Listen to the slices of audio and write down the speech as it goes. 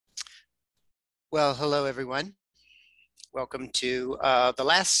Well, hello, everyone. Welcome to the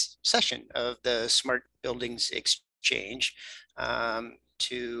last session of the Smart Buildings Exchange.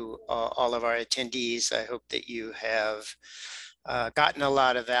 To all of our attendees, I hope that you have gotten a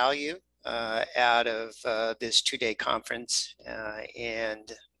lot of value out of this two-day conference.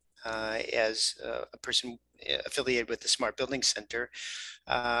 As a person affiliated with the Smart Building Center,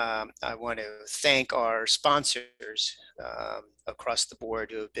 I want to thank our sponsors across the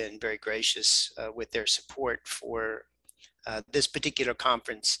board who have been very gracious with their support for this particular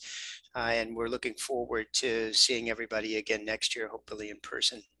conference. And we're looking forward to seeing everybody again next year, hopefully in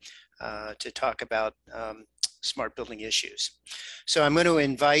person, to talk about smart building issues. So I'm going to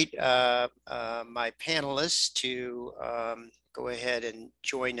invite my panelists to go ahead and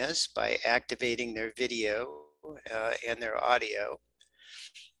join us by activating their video and their audio.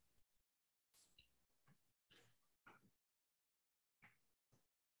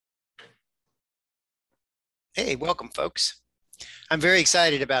 Hey, welcome, folks. I'm very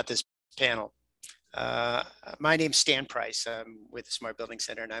excited about this panel. My name's Stan Price. I'm with the Smart Building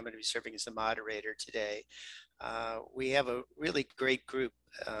Center, and I'm going to be serving as the moderator today. We have a really great group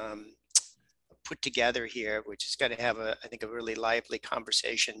put together here, which is going to have, I think, a really lively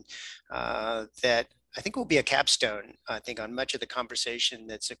conversation that I think will be a capstone, I think, on much of the conversation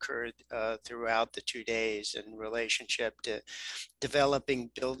that's occurred throughout the 2 days in relationship to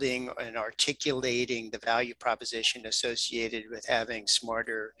developing, building, and articulating the value proposition associated with having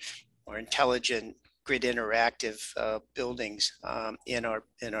smarter or intelligent grid interactive buildings in our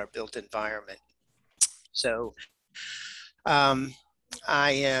built environment. So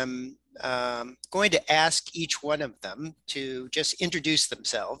I am going to ask each one of them to just introduce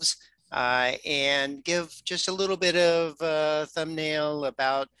themselves and give just a little bit of a thumbnail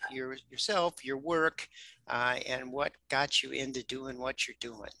about yourself, your work, and what got you into doing what you're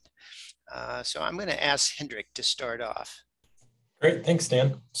doing. So I'm going to ask Hendrik to start off. Great, thanks,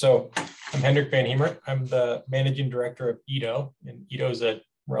 Dan. So I'm Hendrik Van Hemert. I'm the managing director of EDO, and EDO is a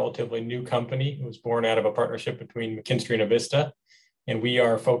relatively new company. It was born out of a partnership between McKinstry and Avista, and we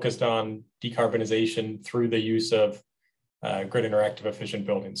are focused on decarbonization through the use of grid interactive efficient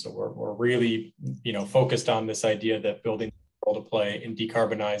buildings. So we're really, focused on this idea that buildings have a role to play in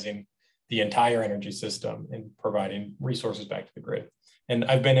decarbonizing the entire energy system and providing resources back to the grid. And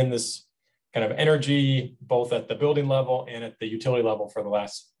I've been in this kind of energy, both at the building level and at the utility level for the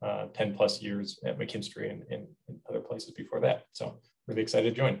last 10 plus years at McKinstry and other places before that. So really excited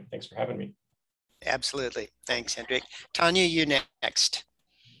to join. Thanks for having me. Absolutely. Thanks, Hendrik. Tanya, you next.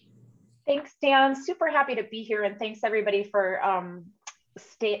 Thanks, Dan. Super happy to be here. And thanks everybody for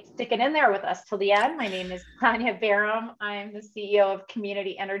sticking in there with us till the end. My name is Tanya Barham. I'm the CEO of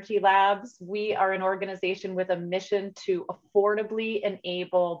Community Energy Labs. We are an organization with a mission to affordably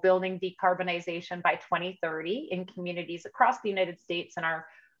enable building decarbonization by 2030 in communities across the United States. And our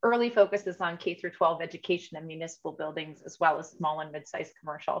early focus is on K-12 education and municipal buildings, as well as small and mid-sized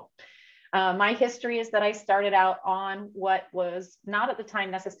commercial. My history is that I started out on what was not at the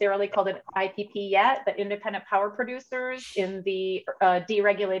time necessarily called an IPP yet, but independent power producers in the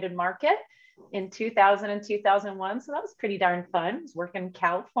deregulated market in 2000 and 2001. So that was pretty darn fun. I was working in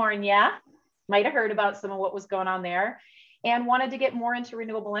California, might have heard about some of what was going on there, and wanted to get more into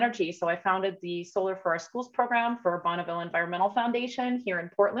renewable energy. So I founded the Solar for Our Schools program for Bonneville Environmental Foundation here in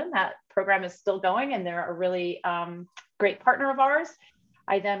Portland. That program is still going, and they're a really great partner of ours.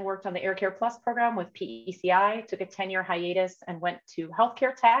 I then worked on the Air Care Plus program with PECI, took a 10-year hiatus and went to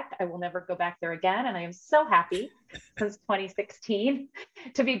healthcare tech. I will never go back there again. And I am so happy since 2016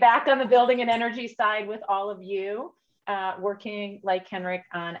 to be back on the building and energy side with all of you, working like Henrik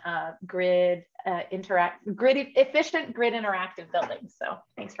on grid efficient grid interactive buildings. So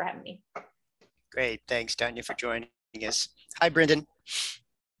thanks for having me. Great. Thanks, Tanya, for joining us. Hi, Brendan.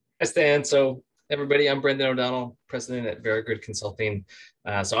 Hi, Stan. So everybody, I'm Brendan O'Donnell, president at Very Good Consulting.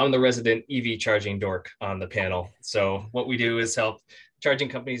 So I'm the resident EV charging dork on the panel. So what we do is help charging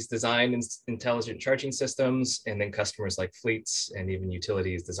companies design intelligent charging systems, and then customers like fleets and even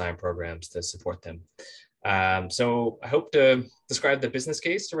utilities design programs to support them. So I hope to describe the business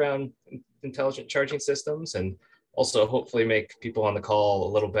case around intelligent charging systems, and also hopefully make people on the call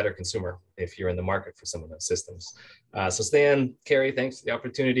a little better consumer if you're in the market for some of those systems. So Stan, Carrie, thanks for the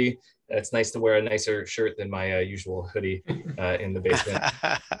opportunity. It's nice to wear a nicer shirt than my usual hoodie in the basement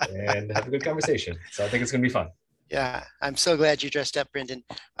and have a good conversation. So I think it's going to be fun. Yeah, I'm so glad you dressed up, Brendan.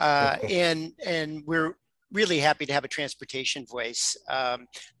 And we're really happy to have a transportation voice.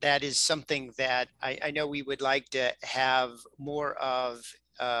 That is something that I know we would like to have more of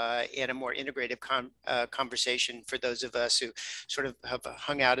and a more integrative conversation for those of us who sort of have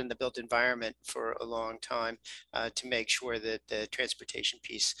hung out in the built environment for a long time to make sure that the transportation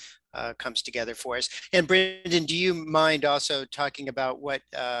piece comes together for us. And Brendan, do you mind also talking about what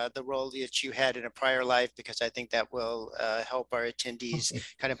the role that you had in a prior life? Because I think that will help our attendees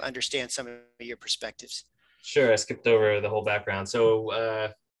kind of understand some of your perspectives. Sure, I skipped over the whole background.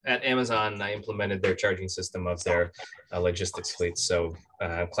 So at Amazon, I implemented their charging system of their logistics fleets. So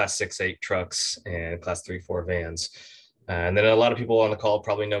class 6-8 trucks and class 3-4 vans. And then a lot of people on the call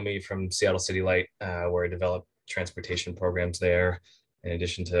probably know me from Seattle City Light, where I developed transportation programs there, in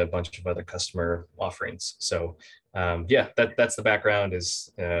addition to a bunch of other customer offerings. So yeah, that's the background,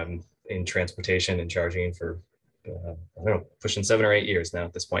 is in transportation and charging for, I don't know, pushing 7 or 8 years now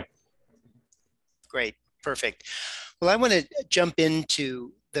at this point. Great, perfect. Well, I want to jump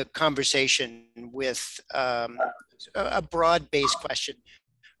into the conversation with a broad-based question.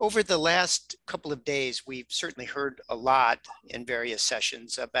 Over the last couple of days, we've certainly heard a lot in various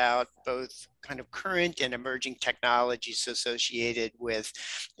sessions about both kind of current and emerging technologies associated with,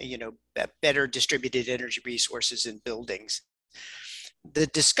 better distributed energy resources in buildings. The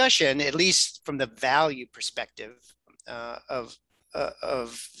discussion, at least from the value perspective of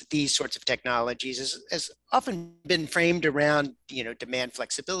these sorts of technologies, has often been framed around demand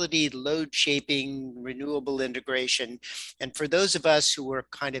flexibility, load shaping, renewable integration. And for those of us who are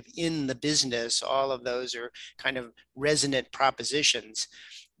kind of in the business, all of those are kind of resonant propositions.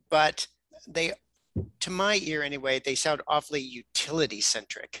 But they, to my ear anyway, they sound awfully utility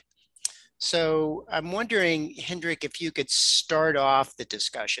centric. So I'm wondering, Hendrik, if you could start off the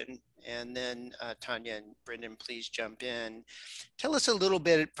discussion, and then Tanya and Brendan, please jump in. Tell us a little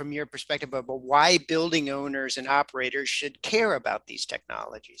bit from your perspective about why building owners and operators should care about these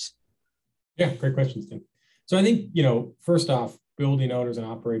technologies. Yeah, great questions, Tim. So I think, first off, building owners and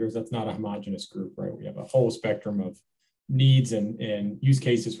operators, that's not a homogenous group, right? We have a whole spectrum of needs and use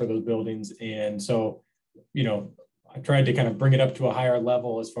cases for those buildings. And so, I tried to kind of bring it up to a higher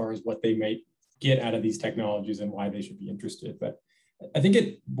level as far as what they might get out of these technologies and why they should be interested. But I think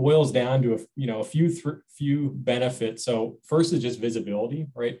it boils down to a few benefits. So first is just visibility,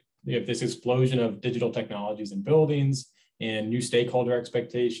 right? You have this explosion of digital technologies in buildings and new stakeholder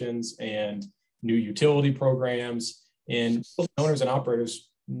expectations and new utility programs. And owners and operators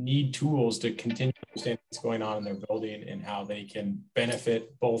need tools to continue to understand what's going on in their building and how they can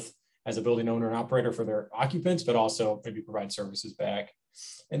benefit both as a building owner and operator for their occupants, but also maybe provide services back.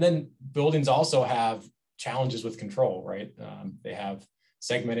 And then buildings also have challenges with control, right? They have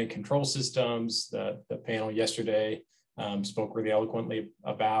segmented control systems. The panel yesterday spoke really eloquently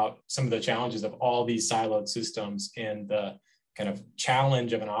about some of the challenges of all these siloed systems and the kind of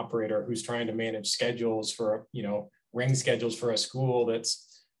challenge of an operator who's trying to manage schedules for, ring schedules for a school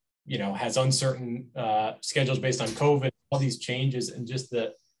that's, has uncertain schedules based on COVID, all these changes, and just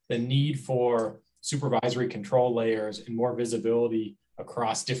the need for supervisory control layers and more visibility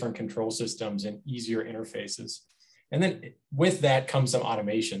across different control systems and easier interfaces. And then with that comes some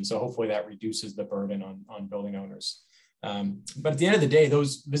automation. So hopefully that reduces the burden on building owners. But at the end of the day,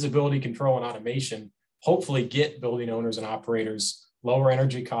 those visibility, control, and automation hopefully get building owners and operators lower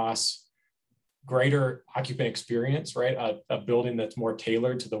energy costs, greater occupant experience, right? A building that's more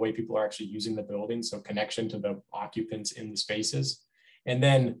tailored to the way people are actually using the building. So connection to the occupants in the spaces. And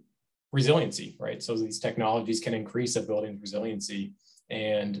then resiliency, right? So these technologies can increase a building's resiliency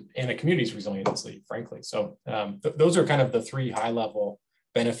and a community's resiliency, frankly. So those are kind of the three high-level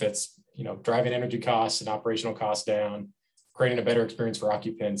benefits, driving energy costs and operational costs down, creating a better experience for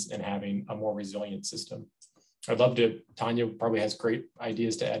occupants, and having a more resilient system. I'd love to, Tanya probably has great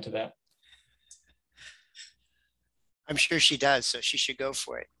ideas to add to that. I'm sure she does, so she should go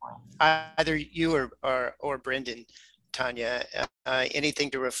for it. Either you or Brendan, Tanya,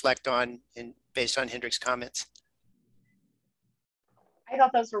 anything to reflect on based on Hendrik's comments? I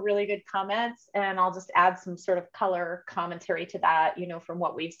thought those were really good comments, and I'll just add some sort of color commentary to that, from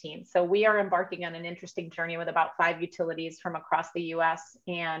what we've seen. So we are embarking on an interesting journey with about 5 utilities from across the US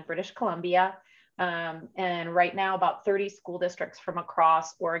and British Columbia. And right now about 30 school districts from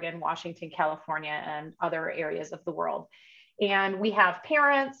across Oregon, Washington, California, and other areas of the world. And we have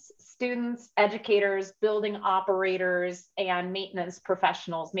parents, students, educators, building operators, and maintenance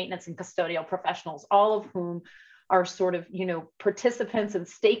professionals, maintenance and custodial professionals, all of whom are sort of, participants and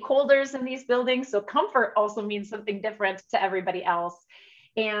stakeholders in these buildings. So comfort also means something different to everybody else.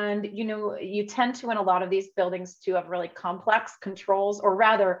 And, you tend to, in a lot of these buildings, to have really complex controls, or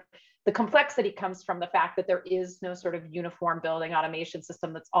rather, the complexity comes from the fact that there is no sort of uniform building automation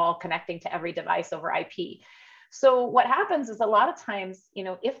system that's all connecting to every device over IP. So what happens is a lot of times,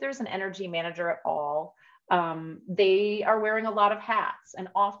 if there's an energy manager at all, they are wearing a lot of hats. And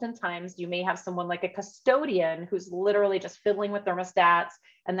oftentimes you may have someone like a custodian who's literally just fiddling with thermostats.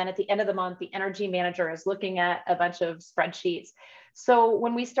 And then at the end of the month, the energy manager is looking at a bunch of spreadsheets. So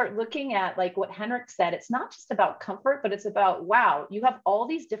when we start looking at like what Henrik said, it's not just about comfort, but it's about, wow, you have all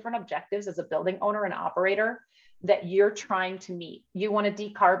these different objectives as a building owner and operator that you're trying to meet. You want to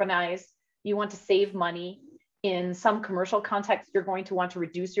decarbonize, you want to save money. In some commercial contexts, you're going to want to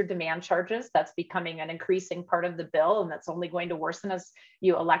reduce your demand charges. That's becoming an increasing part of the bill, and that's only going to worsen as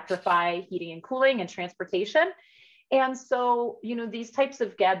you electrify heating and cooling and transportation. And so, these types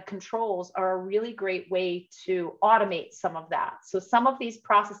of GEB controls are a really great way to automate some of that. So some of these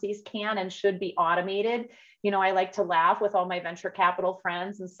processes can and should be automated. I like to laugh with all my venture capital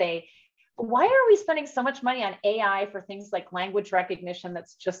friends and say, why are we spending so much money on AI for things like language recognition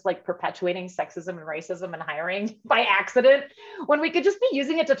that's just like perpetuating sexism and racism and hiring by accident, when we could just be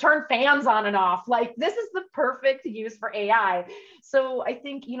using it to turn fans on and off? Like, this is the perfect use for AI. So I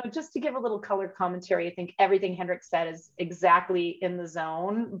think, just to give a little color commentary, I think everything Henrik said is exactly in the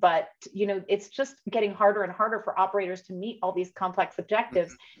zone, but, it's just getting harder and harder for operators to meet all these complex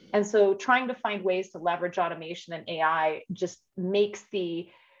objectives. And so trying to find ways to leverage automation and AI just makes the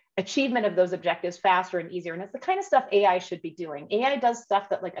achievement of those objectives faster and easier. And it's the kind of stuff AI should be doing. AI does stuff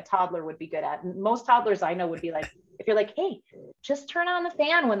that like a toddler would be good at. And most toddlers I know would be like, if you're like, hey, just turn on the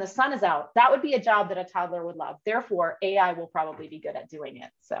fan when the sun is out, that would be a job that a toddler would love. Therefore, AI will probably be good at doing it.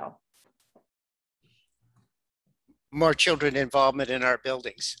 So more children involvement in our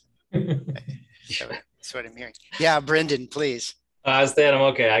buildings. So that's what I'm hearing. Yeah, Brendan, please. Stan, I'm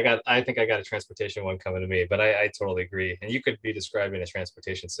okay. I think I got a transportation one coming to me, but I totally agree. And you could be describing a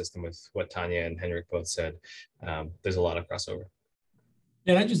transportation system with what Tanya and Henrik both said. There's a lot of crossover.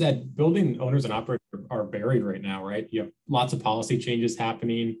 Yeah, and I just add, building owners and operators are buried right now, right? You have lots of policy changes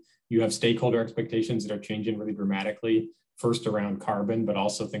happening. You have stakeholder expectations that are changing really dramatically, first around carbon, but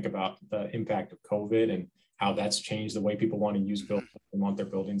also think about the impact of COVID and how that's changed the way people want to use buildings and want their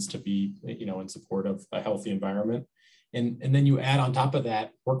buildings to be, in support of a healthy environment. And then you add on top of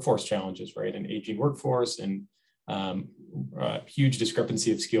that workforce challenges, right? An aging workforce and huge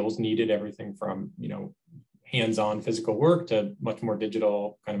discrepancy of skills needed, everything from, hands-on physical work to much more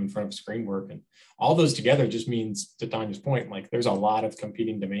digital kind of in front of screen work. And all those together just means, to Tanya's point, like there's a lot of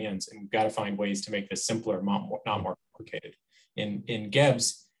competing demands and we've got to find ways to make this simpler, not more complicated. And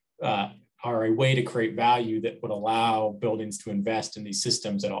GEBs are a way to create value that would allow buildings to invest in these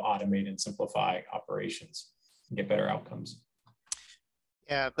systems that'll automate and simplify operations and get better outcomes.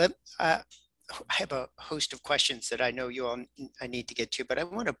 Yeah, but I have a host of questions that I know I need to get to, but I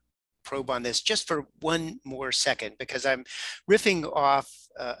want to probe on this just for one more second, because I'm riffing off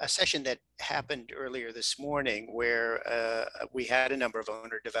a session that happened earlier this morning where we had a number of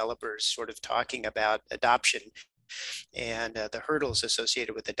owner developers sort of talking about adoption and the hurdles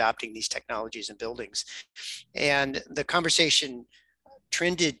associated with adopting these technologies in buildings. And the conversation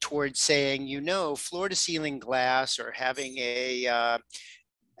trended towards saying, floor to ceiling glass or having a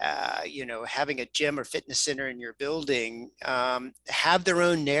having a gym or fitness center in your building have their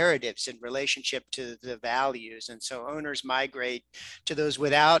own narratives in relationship to the values. And so owners migrate to those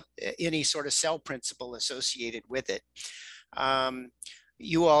without any sort of sell principle associated with it.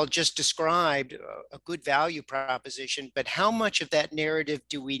 You all just described a good value proposition, but how much of that narrative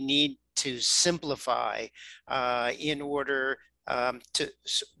do we need to simplify in order to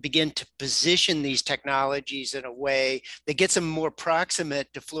begin to position these technologies in a way that gets them more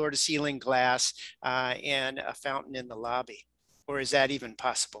proximate to floor to ceiling glass and a fountain in the lobby? Or is that even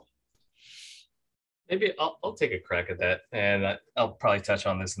possible? Maybe I'll take a crack at that, and I'll probably touch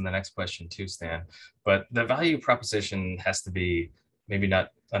on this in the next question too, Stan. But the value proposition has to be maybe not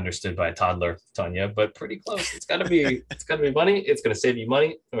understood by a toddler, Tanya, but pretty close. It's got to be money. It's going to save you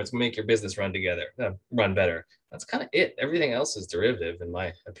money, and it's going to make your business run better. That's kind of it. Everything else is derivative, in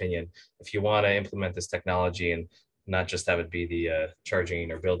my opinion. If you want to implement this technology and not just have it be the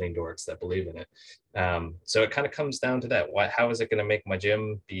charging or building dorks that believe in it. So it kind of comes down to that. How is it going to make my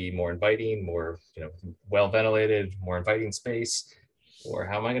gym be more inviting, more well ventilated, more inviting space, or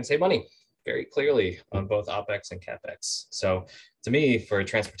how am I going to save money? Very clearly on both OpEx and CapEx. So to me, for a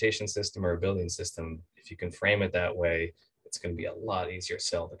transportation system or a building system, if you can frame it that way, it's going to be a lot easier to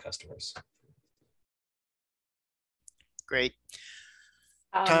sell to customers. Great.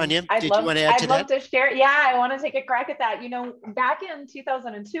 Tanya, did you want to add to that? I'd love to share. Yeah, I want to take a crack at that. Back in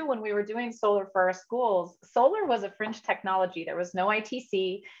 2002, when we were doing solar for our schools, solar was a fringe technology. There was no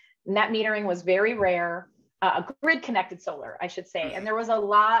ITC. Net metering was very rare. grid connected solar, I should say. And there was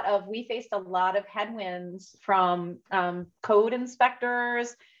we faced a lot of headwinds from code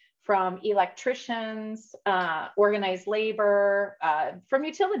inspectors, from electricians, organized labor, from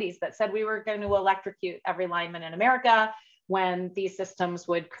utilities that said we were going to electrocute every lineman in America when these systems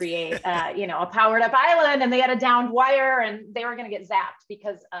would create, a powered up island and they had a downed wire and they were going to get zapped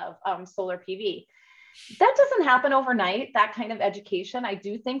because of solar PV. That doesn't happen overnight, that kind of education. I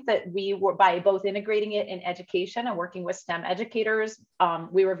do think that we were, by both integrating it in education and working with STEM educators,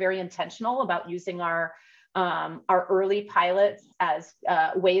 we were very intentional about using our early pilots as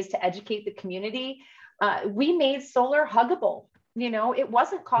ways to educate the community. We made solar huggable. It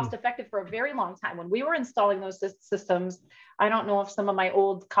wasn't cost effective for a very long time. When we were installing those systems, I don't know if some of my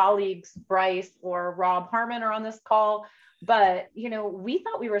old colleagues, Bryce or Rob Harmon, are on this call, but we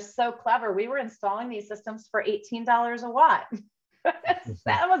thought we were so clever. We were installing these systems for $18 a watt.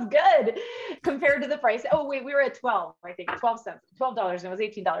 That was good compared to the price. Oh wait, we were at 12, I think $12, and it was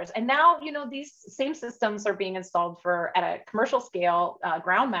 $18. And now, these same systems are being installed at a commercial scale,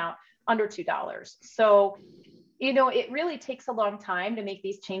 ground mount, under $2. So, it really takes a long time to make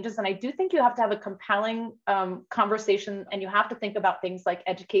these changes. And I do think you have to have a compelling conversation, and you have to think about things like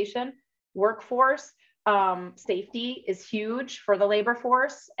education, workforce, safety is huge for the labor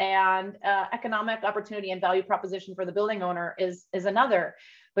force, and economic opportunity and value proposition for the building owner is another.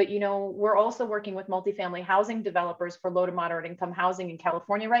 But we're also working with multifamily housing developers for low to moderate income housing in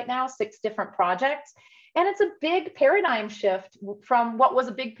California right now, 6 different projects. And it's a big paradigm shift from what was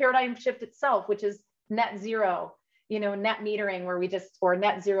a big paradigm shift itself, which is net zero, net metering, or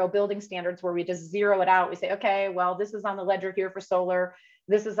net zero building standards, where we just zero it out. We say, okay, well, this is on the ledger here for solar,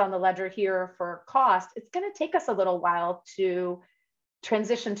 this is on the ledger here for cost. It's going to take us a little while to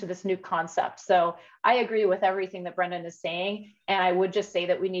transition to this new concept. So I agree with everything that Brendan is saying. And I would just say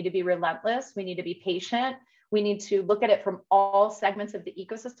that we need to be relentless. We need to be patient. We need to look at it from all segments of the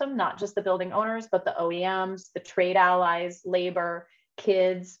ecosystem, not just the building owners, but the OEMs, the trade allies, labor,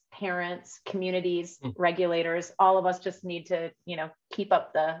 kids, parents, communities, regulators. All of us just need to, keep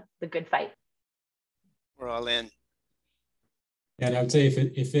up the good fight. We're all in. And I would say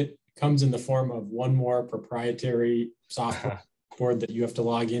if it comes in the form of one more proprietary software board that you have to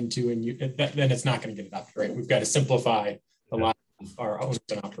log into, and then it's not going to get adopted, right? We've got to simplify the lives of our owners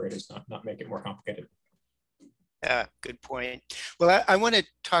and operators, not make it more complicated. Yeah, good point. Well, I want to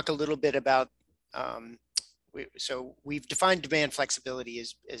talk a little bit about, so we've defined demand flexibility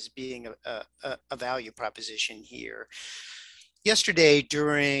as being a value proposition here. Yesterday,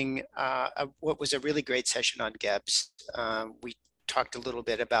 during what was a really great session on GEPS, we talked a little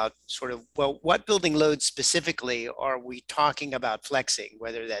bit about sort of, well, what building loads specifically are we talking about flexing,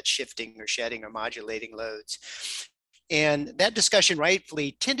 whether that's shifting or shedding or modulating loads. And that discussion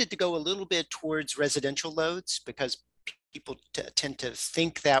rightfully tended to go a little bit towards residential loads, because people tend to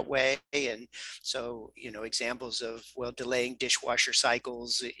think that way. And so, examples of, well, delaying dishwasher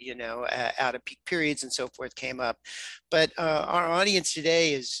cycles, out of peak periods and so forth came up. But our audience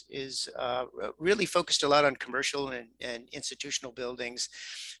today is really focused a lot on commercial and institutional buildings.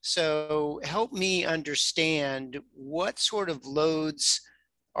 So help me understand, what sort of loads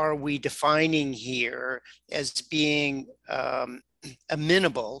are we defining here as being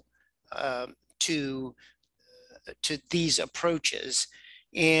amenable to these approaches,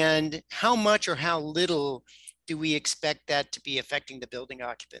 and how much or how little do we expect that to be affecting the building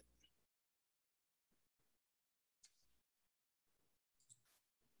occupant?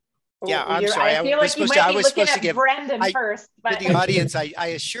 Yeah, I'm sorry. I feel like you might be looking at Brendan first. But for the audience, I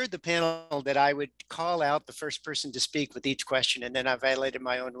assured the panel that I would call out the first person to speak with each question, and then I violated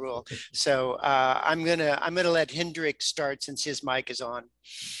my own rule. So I'm gonna let Hendrik start, since his mic is on.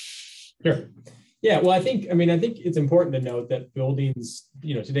 Sure. Yeah, well, I think it's important to note that buildings,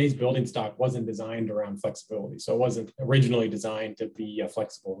 today's building stock wasn't designed around flexibility. So it wasn't originally designed to be a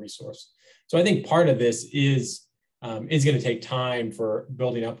flexible resource. So I think part of this is going to take time for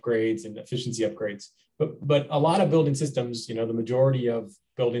building upgrades and efficiency upgrades. But a lot of building systems, the majority of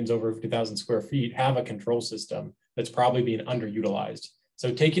buildings over 50,000 square feet have a control system that's probably being underutilized.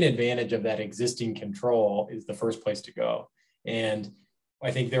 So taking advantage of that existing control is the first place to go. And I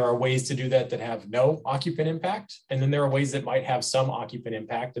think there are ways to do that have no occupant impact. And then there are ways that might have some occupant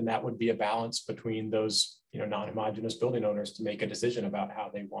impact. And that would be a balance between those, non-homogeneous building owners to make a decision about how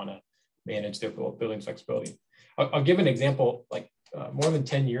they want to manage their building flexibility. I'll give an example. Like more than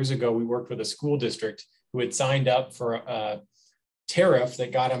 10 years ago, we worked with a school district who had signed up for a tariff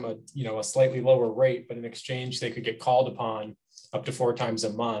that got them a slightly lower rate, but in exchange, they could get called upon up to 4 times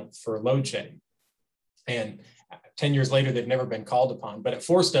a month for load shedding. And 10 years later, they'd never been called upon, but it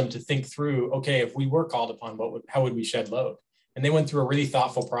forced them to think through, okay, if we were called upon, how would we shed load? And they went through a really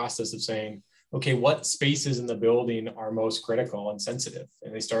thoughtful process of saying, okay, what spaces in the building are most critical and sensitive?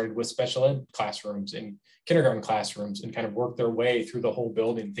 And they started with special ed classrooms and kindergarten classrooms and kind of worked their way through the whole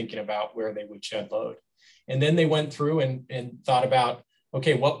building, thinking about where they would shed load. And then they went through and thought about,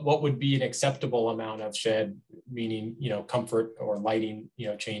 okay, what would be an acceptable amount of shed, meaning, comfort or lighting,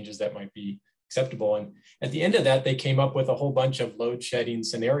 changes that might be acceptable. And at the end of that, they came up with a whole bunch of load shedding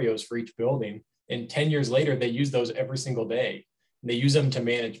scenarios for each building. And 10 years later, they use those every single day. And they use them to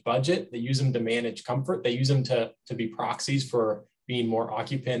manage budget. They use them to manage comfort. They use them to be proxies for being more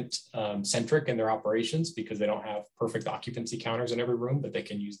occupant centric in their operations, because they don't have perfect occupancy counters in every room, but they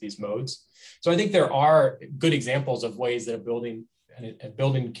can use these modes. So I think there are good examples of ways that a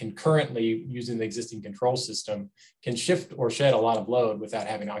building can currently, using the existing control system, can shift or shed a lot of load without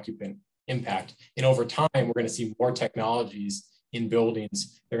having occupant impact. And over time, we're going to see more technologies in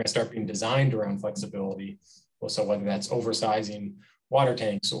buildings. They're going to start being designed around flexibility. So whether that's oversizing water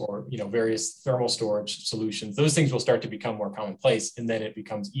tanks or various thermal storage solutions, those things will start to become more commonplace. And then it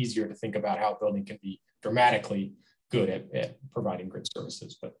becomes easier to think about how a building can be dramatically good at providing grid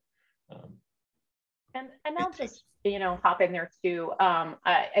services. But and I'll just hop in there too.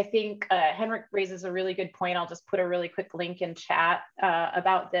 I think Henrik raises a really good point. I'll just put a really quick link in chat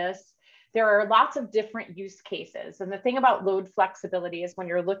about this. There are lots of different use cases. And the thing about load flexibility is when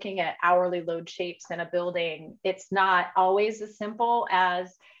you're looking at hourly load shapes in a building, it's not always as simple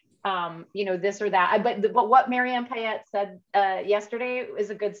as, this or that. But what Marianne Payette said yesterday is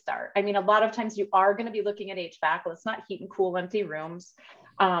a good start. I mean, a lot of times you are going to be looking at HVAC. Let's not heat and cool empty rooms.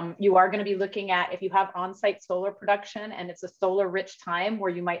 You are going to be looking at, if you have on-site solar production and it's a solar rich time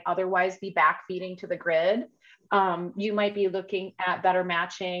where you might otherwise be backfeeding to the grid, you might be looking at better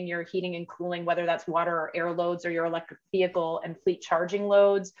matching your heating and cooling, whether that's water or air loads or your electric vehicle and fleet charging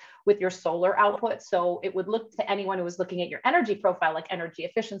loads with your solar output. So it would look to anyone who is looking at your energy profile like energy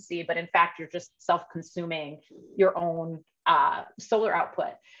efficiency, but in fact, you're just self-consuming your own solar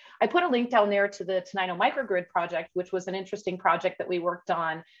output. I put a link down there to the Tenino microgrid project, which was an interesting project that we worked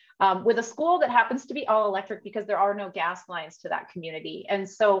on with a school that happens to be all electric because there are no gas lines to that community. And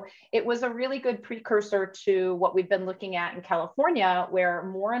so it was a really good precursor to what we've been looking at in California, where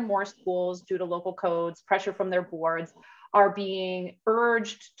more and more schools, due to local codes, pressure from their boards, are being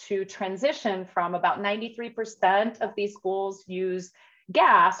urged to transition from about 93% of these schools use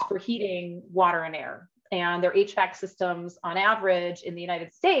gas for heating water and air. And their HVAC systems, on average in the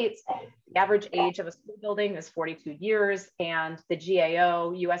United States, the average age of a school building is 42 years. And the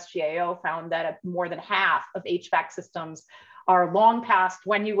US GAO found that more than half of HVAC systems are long past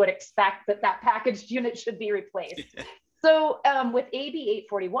when you would expect that packaged unit should be replaced. So with AB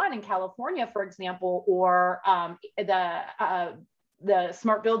 841 in California, for example, or the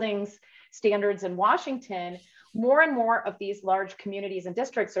smart buildings standards in Washington, more and more of these large communities and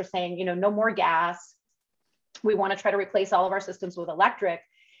districts are saying, no more gas. We want to try to replace all of our systems with electric.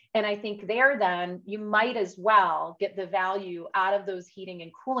 And I think then you might as well get the value out of those heating and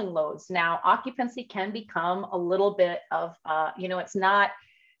cooling loads. Now, occupancy can become a little bit of, it's not,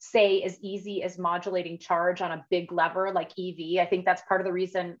 say, as easy as modulating charge on a big lever like EV. I think that's part of the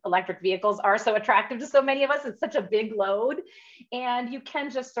reason electric vehicles are so attractive to so many of us. It's such a big load. And you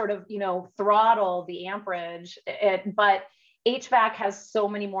can just sort of, throttle the amperage, but HVAC has so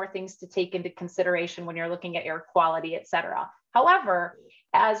many more things to take into consideration when you're looking at air quality, et cetera. However,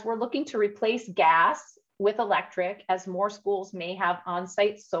 as we're looking to replace gas with electric, as more schools may have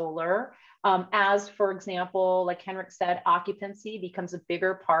on-site solar, as for example, like Henrik said, occupancy becomes a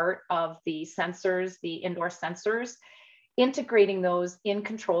bigger part of the sensors, the indoor sensors, integrating those in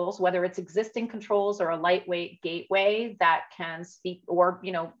controls, whether it's existing controls or a lightweight gateway that can speak, or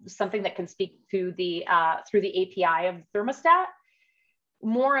something that can speak to the through the API of the thermostat.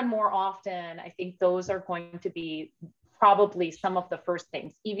 More and more often, I think those are going to be probably some of the first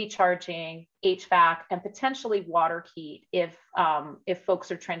things: EV charging, HVAC, and potentially water heat if folks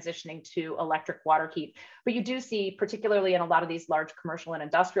are transitioning to electric water heat. But you do see, particularly in a lot of these large commercial and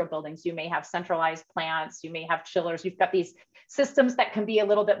industrial buildings, you may have centralized plants, you may have chillers, you've got these systems that can be a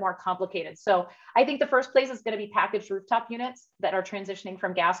little bit more complicated. So I think the first place is going to be packaged rooftop units that are transitioning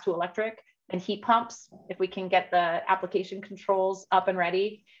from gas to electric, and heat pumps, if we can get the application controls up and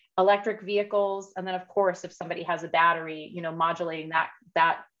ready, electric vehicles, and then of course, if somebody has a battery, modulating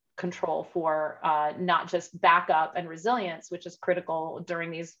that control for not just backup and resilience, which is critical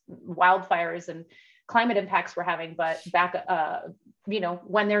during these wildfires and climate impacts we're having, but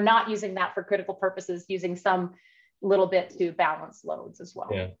when they're not using that for critical purposes, using some little bit to balance loads as well.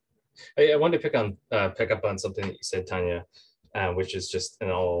 Yeah. I wanted to pick up on something that you said, Tanya, which is just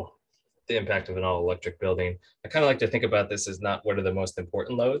the impact of an all electric building. I kind of like to think about this as not what are the most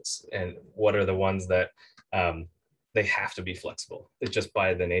important loads and what are the ones that they have to be flexible. It's just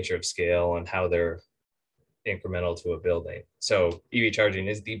by the nature of scale and how they're incremental to a building. So EV charging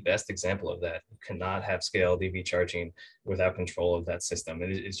is the best example of that. You cannot have scaled EV charging without control of that system.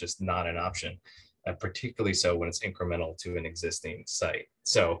 It is just not an option, particularly so when it's incremental to an existing site.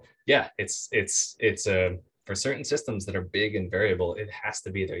 So yeah, it's for certain systems that are big and variable, it has to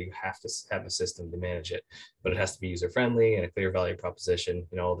be there. You have to have a system to manage it, but it has to be user friendly and a clear value proposition.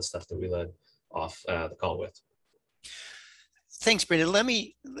 You know, all the stuff that we led off the call with. Thanks, Brendan. Let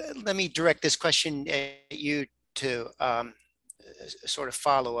me direct this question at you to sort of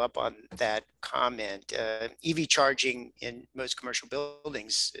follow up on that comment. EV charging in most commercial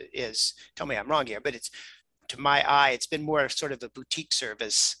buildings is, tell me I'm wrong here, but it's, to my eye, it's been more sort of a boutique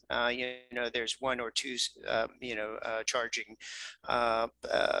service. There's one or two, charging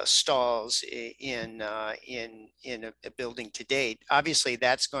stalls in a building to date. Obviously,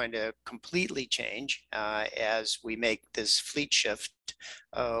 that's going to completely change as we make this fleet shift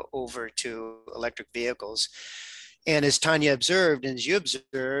over to electric vehicles. And as Tanya observed, and as you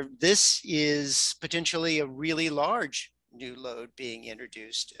observed, this is potentially a really large new load being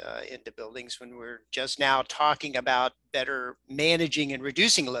introduced into buildings when we're just now talking about better managing and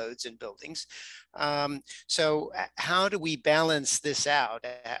reducing loads in buildings. So how do we balance this out?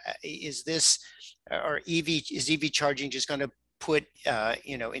 Is EV charging just going to put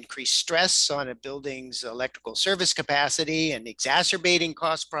increased stress on a building's electrical service capacity and exacerbating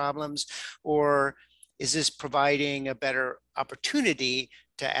cost problems, or is this providing a better opportunity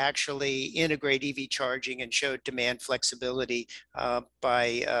to actually integrate EV charging and show demand flexibility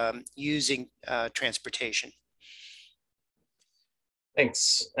by using transportation?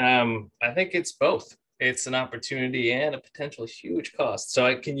 Thanks. I think it's both. It's an opportunity and a potential huge cost.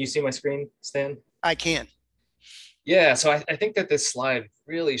 So can you see my screen, Stan? I can. Yeah, so I think that this slide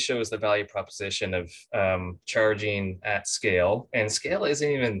really shows the value proposition of charging at scale. And scale isn't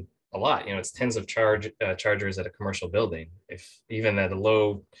even a lot, it's tens of chargers at a commercial building. If even at a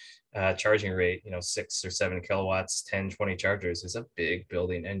low charging rate, 6 or 7 kilowatts, 10, 20 chargers is a big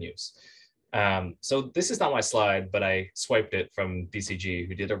building end use. So this is not my slide, but I swiped it from BCG,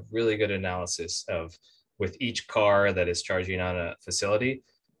 who did a really good analysis of, with each car that is charging on a facility,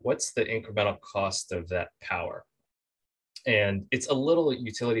 what's the incremental cost of that power? And it's a little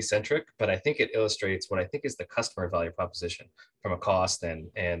utility centric, but I think it illustrates what I think is the customer value proposition from a cost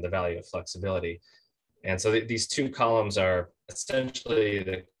and the value of flexibility. And so these two columns are essentially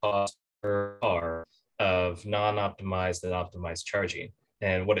the cost per car of non-optimized and optimized charging.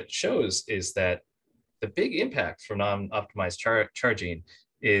 And what it shows is that the big impact for non-optimized charging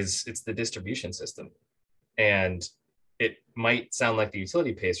is it's the distribution system. And it might sound like the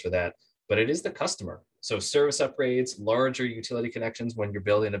utility pays for that, but it is the customer. So service upgrades, larger utility connections when you're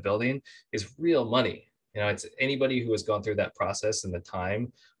building a building is real money. It's anybody who has gone through that process and the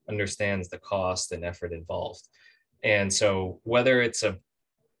time understands the cost and effort involved. And so whether it's a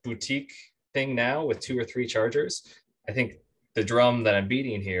boutique thing now with 2 or 3 chargers, I think the drum that I'm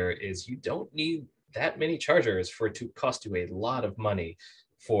beating here is you don't need that many chargers for it to cost you a lot of money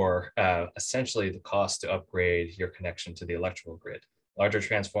for essentially the cost to upgrade your connection to the electrical grid. Larger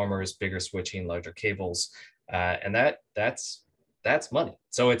transformers, bigger switching, larger cables, and that's money.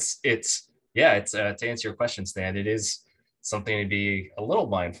 So it's to answer your question, Stan, it is something to be a little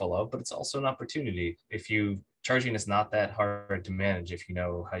mindful of, but it's also an opportunity. Charging is not that hard to manage if you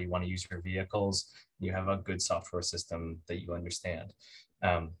know how you want to use your vehicles, you have a good software system that you understand.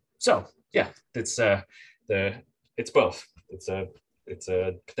 So yeah, it's both. It's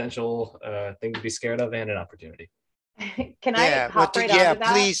a potential thing to be scared of and an opportunity. Can I hop right onto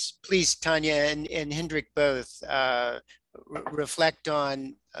that? Please, Tanya and Hendrik both reflect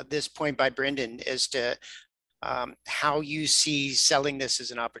on this point by Brendan as to how you see selling this as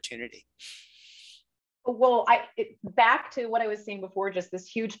an opportunity. Well, back to what I was saying before, just this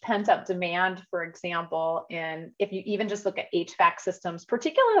huge pent up demand, for example, and if you even just look at HVAC systems,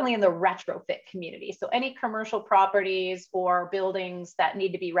 particularly in the retrofit community. So any commercial properties or buildings that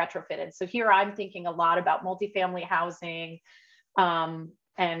need to be retrofitted. So here I'm thinking a lot about multifamily housing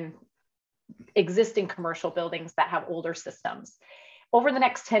and existing commercial buildings that have older systems. Over the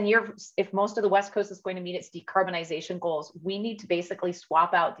next 10 years, if most of the West Coast is going to meet its decarbonization goals, we need to basically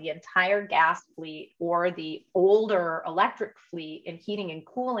swap out the entire gas fleet or the older electric fleet in heating and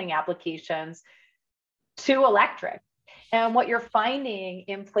cooling applications to electric. And what you're finding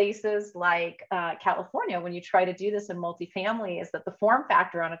in places like California, when you try to do this in multifamily, is that the form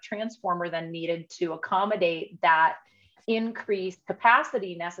factor on a transformer then needed to accommodate that increased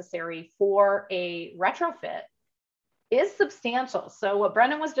capacity necessary for a retrofit is substantial. So what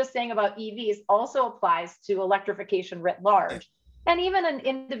Brendan was just saying about EVs also applies to electrification writ large. And even an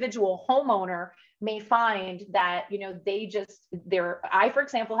individual homeowner may find that, you know, I, for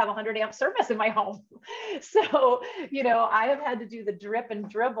example, have 100 amp service in my home. So, you know, I have had to do the drip and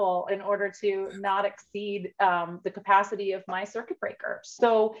dribble in order to not exceed the capacity of my circuit breaker.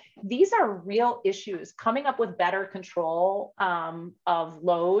 So these are real issues. Coming up with better control of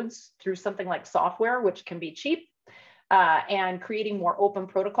loads through something like software, which can be cheap, and creating more open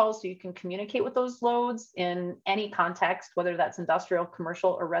protocols so you can communicate with those loads in any context, whether that's industrial,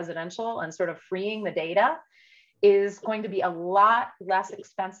 commercial, or residential, and sort of freeing the data is going to be a lot less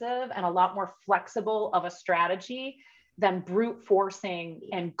expensive and a lot more flexible of a strategy than brute forcing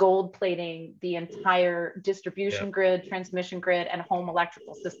and gold plating the entire distribution grid, transmission grid, and home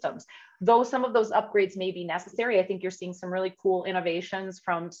electrical systems. Though some of those upgrades may be necessary, I think you're seeing some really cool innovations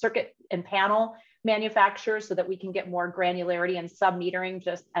from circuit and panel manufacturers so that we can get more granularity and sub-metering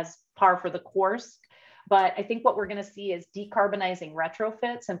just as par for the course. But I think what we're going to see is decarbonizing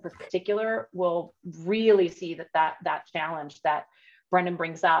retrofits in particular will really see that challenge that Brendan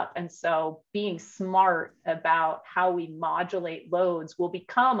brings up. And so being smart about how we modulate loads will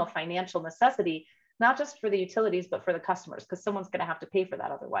become a financial necessity, not just for the utilities, but for the customers, because someone's going to have to pay for that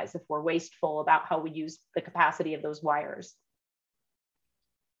otherwise if we're wasteful about how we use the capacity of those wires.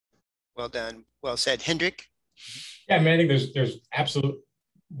 Well done. Well said. Hendrik? Yeah, I mean, I think there's absolute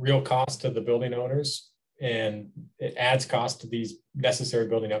real cost to the building owners, and it adds cost to these necessary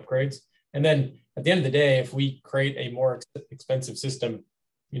building upgrades. And then at the end of the day, if we create a more expensive system,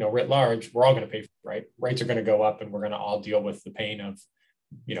 you know, writ large, we're all going to pay for it, right? Rates are going to go up, and we're going to all deal with the pain of,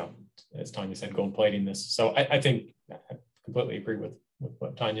 you know, as Tanya said, gold plating this. So I think I completely agree with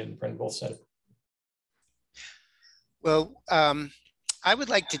what Tanya and Brendan both said. Well, I would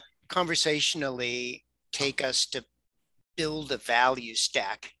like to conversationally take us to build a value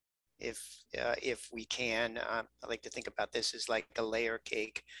stack if we can. I like to think about this as like a layer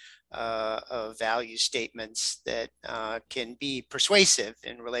cake of value statements that can be persuasive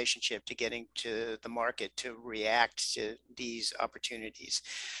in relationship to getting to the market to react to these opportunities.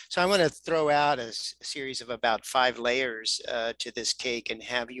 So I want to throw out a series of about 5 layers to this cake and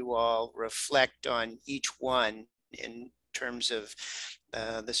have you all reflect on each one in terms of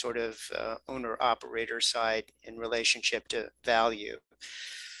the sort of owner-operator side in relationship to value.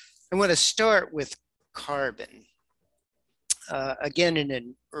 I want to start with carbon. Again, in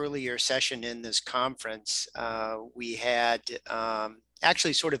an earlier session in this conference, we had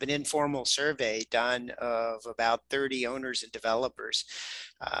actually sort of an informal survey done of about 30 owners and developers,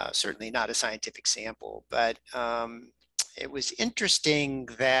 certainly not a scientific sample, but it was interesting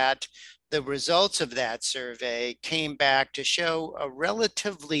that the results of that survey came back to show a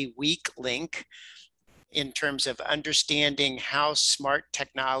relatively weak link in terms of understanding how smart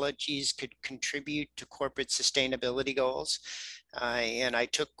technologies could contribute to corporate sustainability goals. And I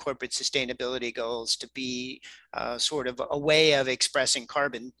took corporate sustainability goals to be sort of a way of expressing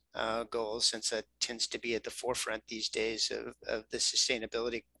carbon goals, since that tends to be at the forefront these days of the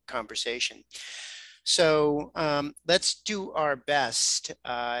sustainability conversation. So let's do our best.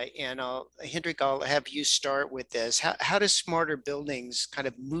 And Hendrik, I'll have you start with this. How do smarter buildings kind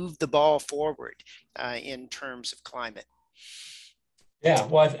of move the ball forward in terms of climate? Yeah,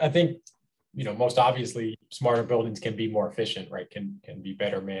 well, I think, you know, most obviously, smarter buildings can be more efficient, right? Can be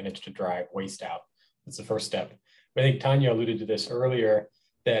better managed to drive waste out. That's the first step. But I think Tanya alluded to this earlier,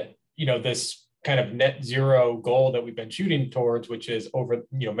 that, you know, this kind of net zero goal that we've been shooting towards, which is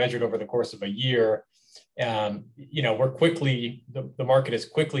measured over the course of a year. You know, the market is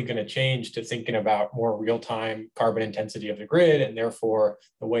quickly going to change to thinking about more real-time carbon intensity of the grid, and therefore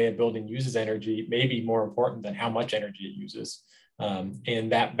the way a building uses energy may be more important than how much energy it uses.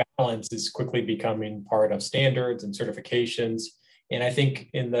 And that balance is quickly becoming part of standards and certifications. And I think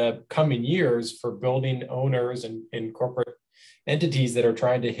in the coming years, for building owners and corporate entities that are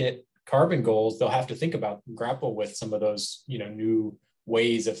trying to hit carbon goals, they'll have to think about and grapple with some of those, you know, new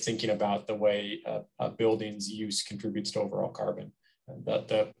ways of thinking about the way a building's use contributes to overall carbon.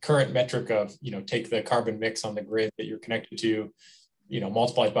 The current metric of, you know, take the carbon mix on the grid that you're connected to, you know,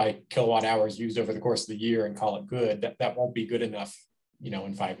 multiply it by kilowatt hours used over the course of the year and call it good. That won't be good enough, you know,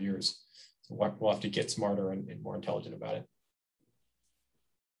 in 5 years. So we'll have to get smarter and more intelligent about it.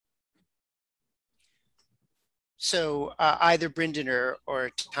 So either Brendan or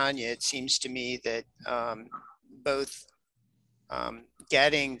Tanya, it seems to me that both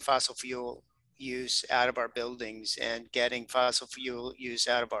getting fossil fuel use out of our buildings and getting fossil fuel use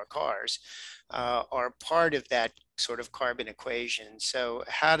out of our cars are part of that sort of carbon equation. So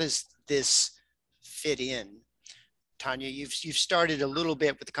how does this fit in? Tanya, you've started a little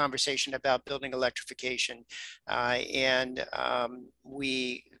bit with the conversation about building electrification, and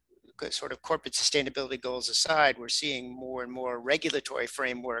we sort of corporate sustainability goals aside, we're seeing more and more regulatory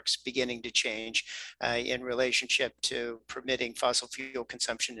frameworks beginning to change in relationship to permitting fossil fuel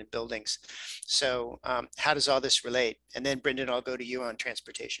consumption in buildings. So how does all this relate? And then Brendan, I'll go to you on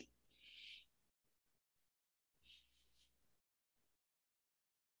transportation.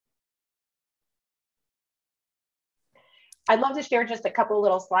 I'd love to share just a couple of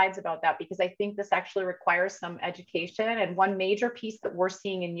little slides about that, because I think this actually requires some education. And one major piece that we're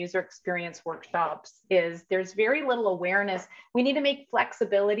seeing in user experience workshops is there's very little awareness. We need to make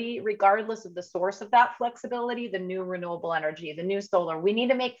flexibility, regardless of the source of that flexibility, the new renewable energy, the new solar. We need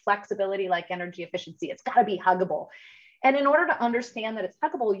to make flexibility like energy efficiency. It's got to be huggable. And in order to understand that it's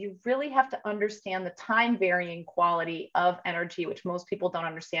huggable, you really have to understand the time varying quality of energy, which most people don't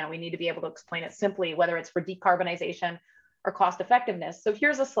understand. We need to be able to explain it simply, whether it's for decarbonization or cost effectiveness. So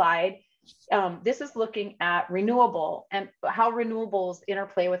here's a slide. This is looking at renewable and how renewables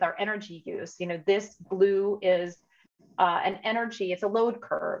interplay with our energy use. You know, this blue is an energy, it's a load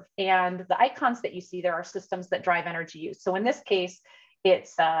curve. And the icons that you see there are systems that drive energy use. So in this case,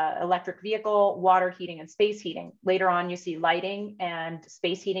 it's electric vehicle, water heating, and space heating. Later on, you see lighting and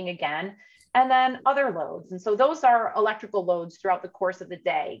space heating again, and then other loads. And so those are electrical loads throughout the course of the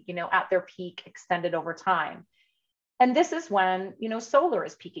day, you know, at their peak, extended over time. And this is when, you know, solar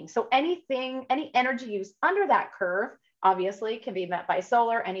is peaking. So anything, any energy use under that curve, obviously can be met by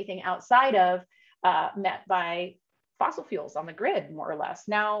solar. Anything outside of met by fossil fuels on the grid, more or less.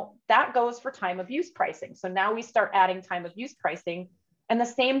 Now that goes for time of use pricing. So now we start adding time of use pricing, and the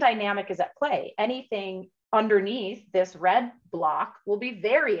same dynamic is at play. Anything underneath this red block will be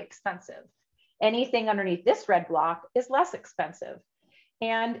very expensive. Anything underneath this red block is less expensive.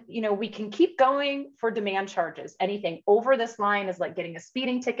 And, you know, we can keep going for demand charges. Anything over this line is like getting a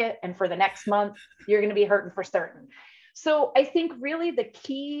speeding ticket. And for the next month, you're going to be hurting for certain. So I think really the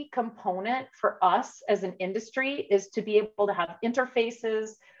key component for us as an industry is to be able to have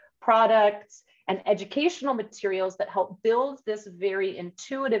interfaces, products, and educational materials that help build this very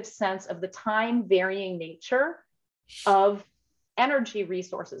intuitive sense of the time varying nature of energy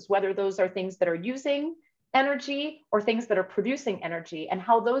resources, whether those are things that are using energy or things that are producing energy, and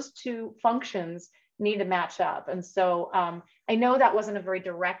how those two functions need to match up. And so I know that wasn't a very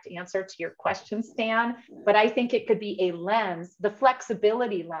direct answer to your question, Stan, but I think it could be a lens. The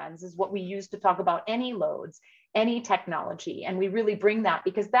flexibility lens is what we use to talk about any loads, any technology. And we really bring that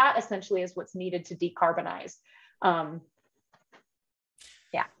because that essentially is what's needed to decarbonize. Yeah.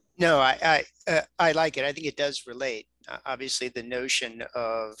 No, I like it. I think it does relate. Obviously, the notion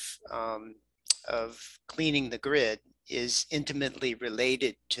of cleaning the grid is intimately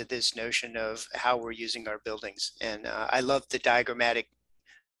related to this notion of how we're using our buildings. And I love the diagrammatic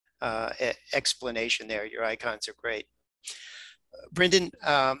explanation there. Your icons are great. Brendan,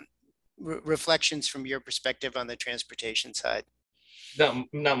 reflections from your perspective on the transportation side?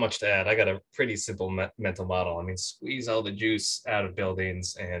 Not much to add. I got a pretty simple mental model. I mean, squeeze all the juice out of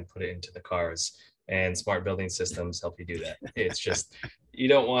buildings and put it into the cars. And smart building systems help you do that. It's just, you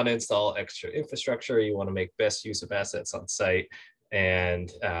don't want to install extra infrastructure. You want to make best use of assets on site, and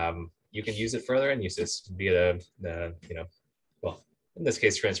you can use it for other end uses, be it well, in this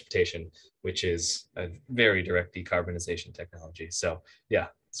case, transportation, which is a very direct decarbonization technology. So yeah,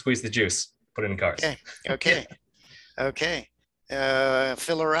 squeeze the juice, put it in cars. Okay. Okay.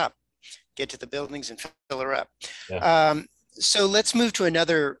 Fill her up. Get to the buildings and fill her up. Yeah. So let's move to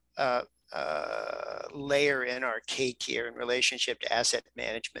another layer in our cake here in relationship to asset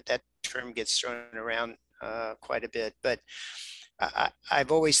management. That term gets thrown around quite a bit, but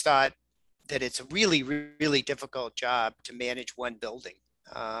I've always thought that it's a really, really difficult job to manage one building,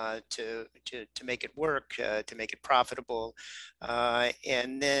 to make it work, to make it profitable.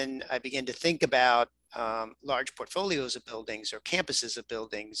 And then I begin to think about large portfolios of buildings or campuses of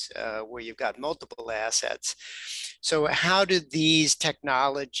buildings where you've got multiple assets. So how do these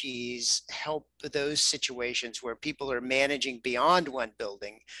technologies help those situations where people are managing beyond one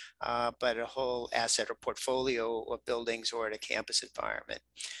building, but a whole asset or portfolio of buildings or at a campus environment?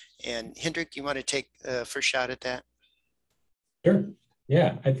 And Hendrik, you want to take the first shot at that? Sure.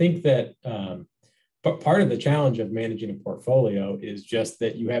 Yeah, I think that but part of the challenge of managing a portfolio is just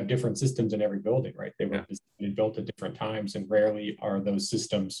that you have different systems in every building, right? They were built at different times, and rarely are those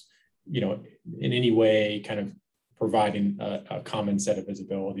systems, you know, in any way kind of providing a common set of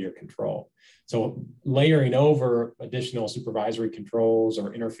visibility or control. So layering over additional supervisory controls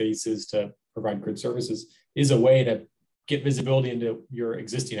or interfaces to provide grid services is a way to get visibility into your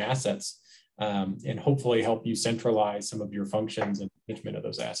existing assets and hopefully help you centralize some of your functions and management of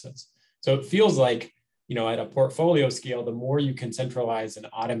those assets. So it feels like, at a portfolio scale, the more you can centralize and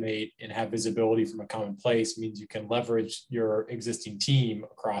automate and have visibility from a common place means you can leverage your existing team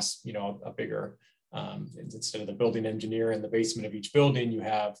across, a bigger, instead of the building engineer in the basement of each building, you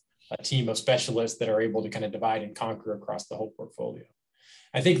have a team of specialists that are able to kind of divide and conquer across the whole portfolio.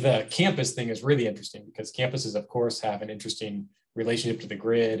 I think the campus thing is really interesting because campuses, of course, have an interesting relationship to the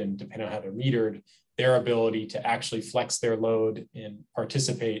grid, and depending on how they're metered, their ability to actually flex their load and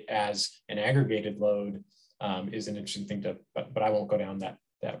participate as an aggregated load is an interesting thing but I won't go down that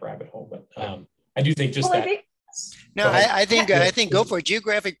rabbit hole. But I do think just I think go for it.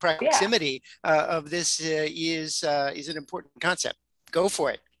 Geographic proximity of this is an important concept. Go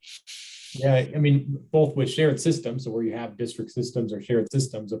for it. Yeah, I mean, both with shared systems, so where you have district systems or shared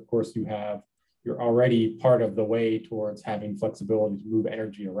systems, of course, you're already part of the way towards having flexibility to move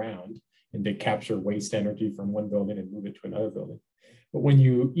energy around and to capture waste energy from one building and move it to another building. But when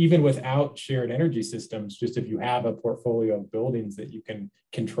even without shared energy systems, just if you have a portfolio of buildings that you can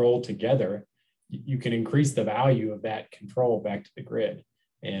control together, you can increase the value of that control back to the grid.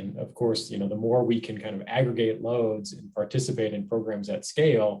 And of course, the more we can kind of aggregate loads and participate in programs at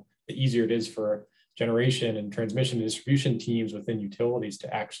scale, the easier it is for generation and transmission and distribution teams within utilities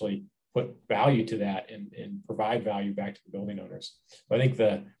to actually put value to that and provide value back to the building owners. So I think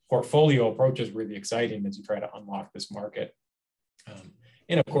the portfolio approach is really exciting as you try to unlock this market.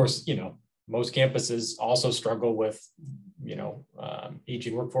 And of course, most campuses also struggle with,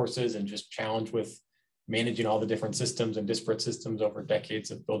 aging workforces and just challenge with managing all the different systems and disparate systems over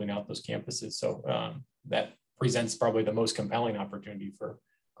decades of building out those campuses. So that presents probably the most compelling opportunity for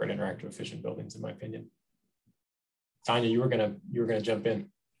grid interactive efficient buildings, in my opinion. Tanya, you were gonna jump in.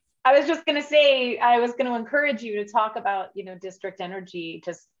 I was just going to say, I was going to encourage you to talk about, district energy,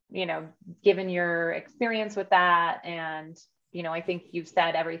 just, given your experience with that. And, I think you've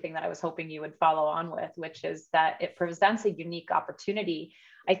said everything that I was hoping you would follow on with, which is that it presents a unique opportunity.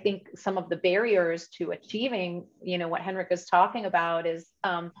 I think some of the barriers to achieving, what Henrik is talking about is,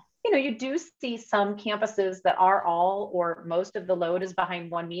 you do see some campuses that are all or most of the load is behind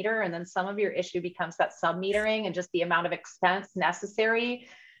 1 meter. And then some of your issue becomes that sub-metering and just the amount of expense necessary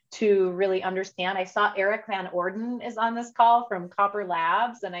to really understand. I saw Eric Van Orden is on this call from Copper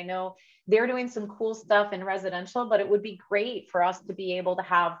Labs, and I know they're doing some cool stuff in residential, but it would be great for us to be able to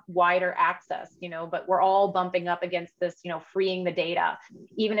have wider access, but we're all bumping up against this, freeing the data.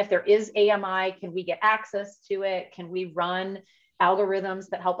 Even if there is AMI, can we get access to it? Can we run algorithms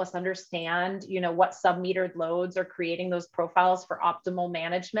that help us understand, what sub-metered loads are creating those profiles for optimal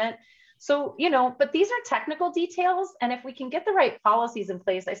management? So, but these are technical details. And if we can get the right policies in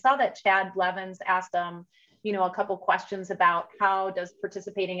place, I saw that Chad Blevins asked, a couple questions about how does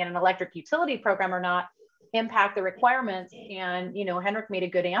participating in an electric utility program or not impact the requirements. And, Henrik made a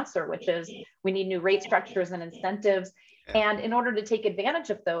good answer, which is we need new rate structures and incentives. And in order to take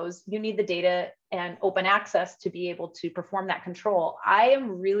advantage of those, you need the data and open access to be able to perform that control. I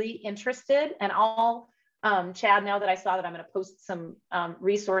am really interested, and I'll Chad, now that I saw that, I'm going to post some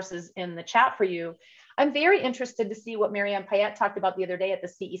resources in the chat for you. I'm very interested to see what Marianne Payette talked about the other day at the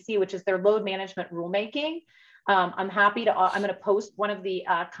CEC, which is their load management rulemaking. I'm going to post one of the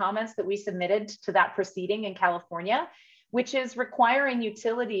comments that we submitted to that proceeding in California, which is requiring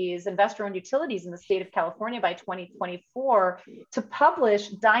utilities, investor-owned utilities in the state of California by 2024 to publish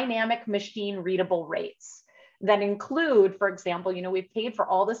dynamic machine readable rates that include, for example, we've paid for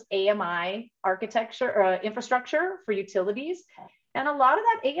all this AMI architecture or infrastructure for utilities. And a lot of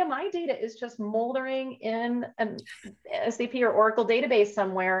that AMI data is just moldering in an SAP or Oracle database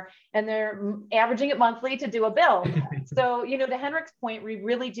somewhere, and they're averaging it monthly to do a bill. So, to Henrik's point, we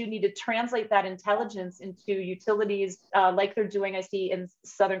really do need to translate that intelligence into utilities like they're doing, I see, in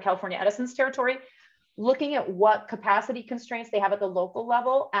Southern California Edison's territory, looking at what capacity constraints they have at the local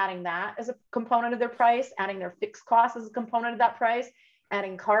level, adding that as a component of their price, adding their fixed costs as a component of that price,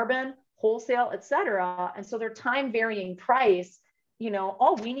 adding carbon, wholesale, et cetera. And so their time varying price,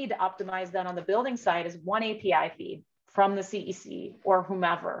 all we need to optimize then on the building side is one API feed from the CEC or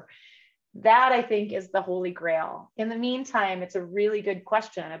whomever. That, I think, is the holy grail. In the meantime, it's a really good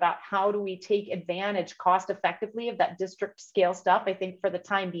question about how do we take advantage cost effectively of that district scale stuff. I think for the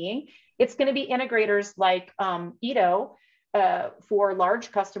time being, it's going to be integrators like Edo for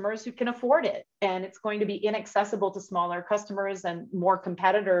large customers who can afford it. And it's going to be inaccessible to smaller customers and more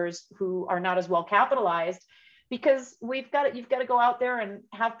competitors who are not as well capitalized. because you've got to go out there and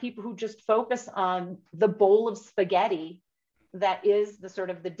have people who just focus on the bowl of spaghetti that is the sort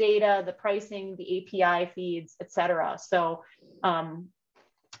of the data, the pricing, the API feeds, et cetera. So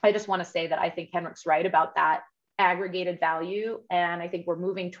I just want to say that I think Henrik's right about that aggregated value. And I think we're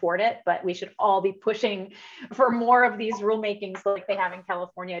moving toward it, but we should all be pushing for more of these rulemakings like they have in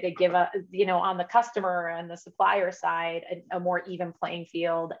California to give on the customer and the supplier side, a more even playing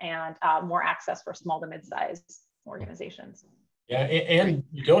field and more access for small to mid-sized organizations. Yeah, and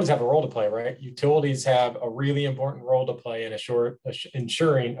utilities have a role to play, right? Utilities have a really important role to play in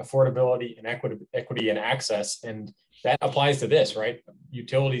ensuring affordability and equity and access, and that applies to this, right?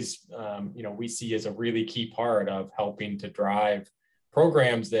 Utilities, we see as a really key part of helping to drive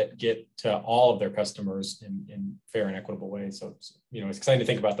programs that get to all of their customers in fair and equitable ways. So, it's exciting to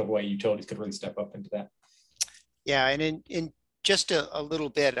think about the way utilities could really step up into that. Yeah, and in just a little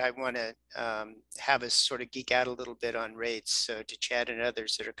bit, I want to have us sort of geek out a little bit on rates. So to Chad and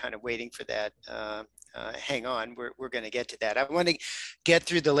others that are kind of waiting for that, hang on, we're going to get to that. I want to get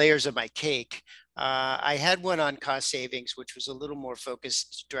through the layers of my cake. I had one on cost savings, which was a little more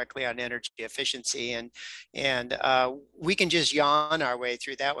focused directly on energy efficiency, and we can just yawn our way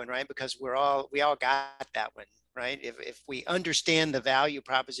through that one, right? Because we all got that one. Right? If we understand the value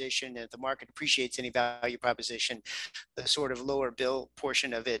proposition, and if the market appreciates any value proposition, the sort of lower bill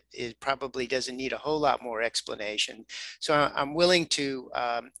portion of it probably doesn't need a whole lot more explanation. So I'm willing to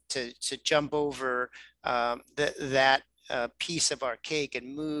jump over that piece of our cake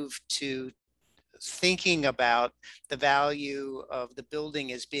and move to thinking about the value of the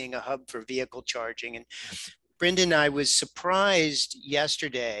building as being a hub for vehicle charging. And Brendan, I was surprised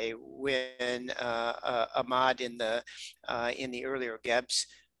yesterday when Ahmad in the earlier GEBS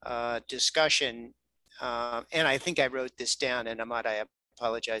discussion, and I think I wrote this down, and Ahmad, I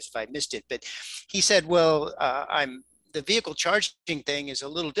apologize if I missed it, but he said, well, the vehicle charging thing is a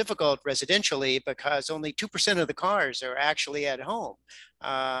little difficult residentially because only 2% of the cars are actually at home,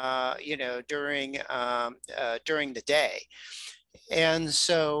 during the day. And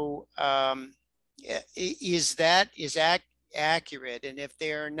so, is that accurate? And if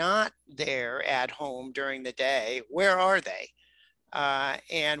they're not there at home during the day, where are they?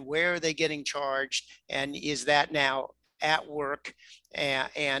 And where are they getting charged? And is that now at work?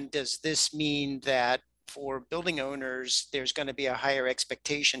 And does this mean that for building owners, there's going to be a higher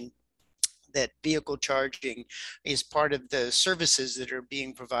expectation that vehicle charging is part of the services that are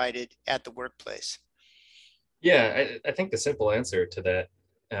being provided at the workplace? Yeah, I think the simple answer to that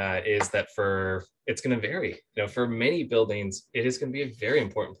is that it's going to vary. For many buildings, it is going to be a very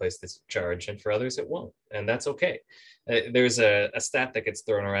important place to charge, and for others, it won't, and that's okay. There's a stat that gets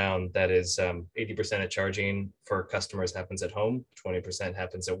thrown around that is 80% of charging for customers happens at home, 20%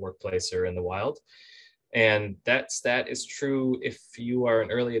 happens at workplace or in the wild. And that stat is true if you are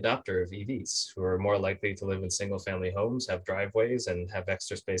an early adopter of EVs, who are more likely to live in single family homes, have driveways, and have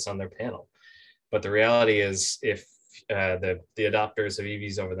extra space on their panel. But the reality is, if the adopters of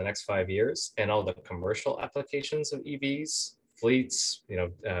EVs over the next 5 years and all the commercial applications of EVs, fleets,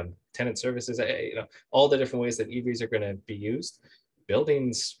 tenant services, all the different ways that EVs are going to be used,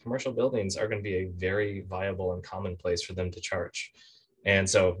 commercial buildings are going to be a very viable and common place for them to charge. And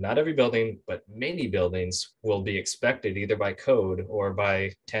so not every building, but many buildings will be expected either by code or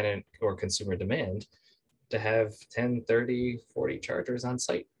by tenant or consumer demand to have 10, 30, 40 chargers on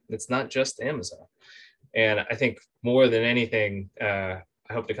site. It's not just Amazon. And I think more than anything, I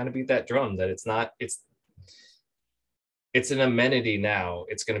hope to kind of beat that drum that it's an amenity now.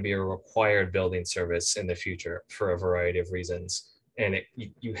 It's going to be a required building service in the future for a variety of reasons. And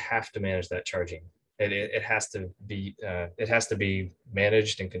you have to manage that charging. It has to be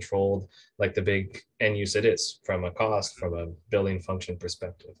managed and controlled like the big end use it is, from a cost, from a building function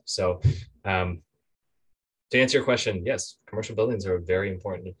perspective. So to answer your question, yes, commercial buildings are a very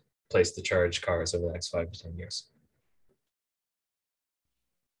important place to charge cars over the next 5 to 10 years.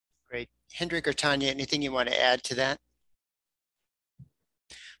 Great. Hendrik or Tanya, anything you want to add to that?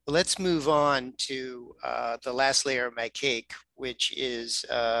 Well, let's move on to the last layer of my cake, which is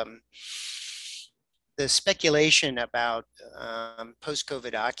the speculation about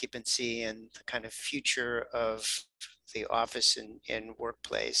post-COVID occupancy and the kind of future of the office and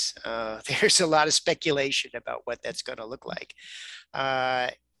workplace. There's a lot of speculation about what that's going to look like.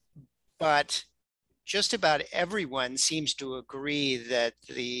 But just about everyone seems to agree that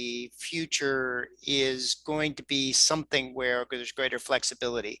the future is going to be something where there's greater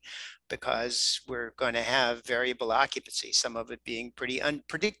flexibility, because we're going to have variable occupancy, some of it being pretty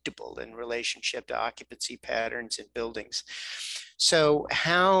unpredictable in relationship to occupancy patterns in buildings. So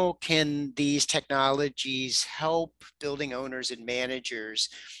how can these technologies help building owners and managers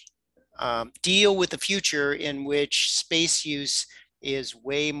deal with the future in which space use is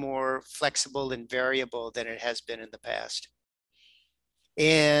way more flexible and variable than it has been in the past?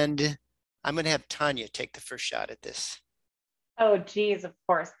 And I'm going to have Tanya take the first shot at this. Oh, geez, of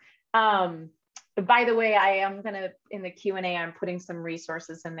course. By the way, I am going to, in the Q&A, I'm putting some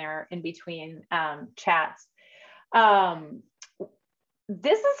resources in there in between chats.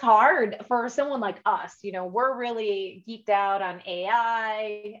 This is hard for someone like us. You know, we're really geeked out on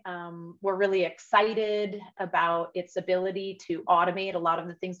AI. We're really excited about its ability to automate a lot of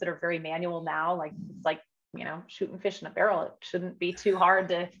the things that are very manual now, like you know, shooting fish in a barrel. It shouldn't be too hard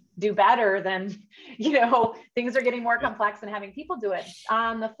to do better than, you know, things are getting more complex and having people do it.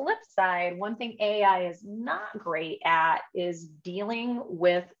 On the flip side, one thing AI is not great at is dealing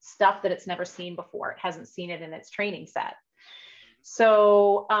with stuff that it's never seen before. It hasn't seen it in its training set.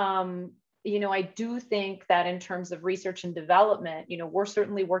 So, you know, I do think that in terms of research and development, you know, we're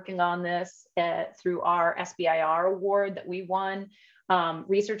certainly working on this through our SBIR award that we won,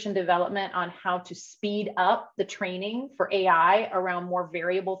 research and development on how to speed up the training for AI around more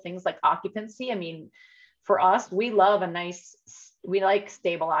variable things like occupancy. I mean, for us, we like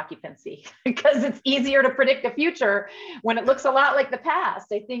stable occupancy because it's easier to predict the future when it looks a lot like the past.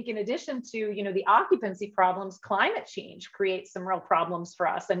 I think in addition to, you know, the occupancy problems, climate change creates some real problems for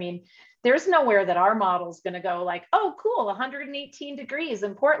us. I mean, there's nowhere that our model is going to go like, oh, cool, 118 degrees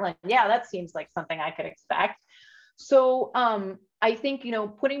in Portland. Yeah, that seems like something I could expect. So I think, you know,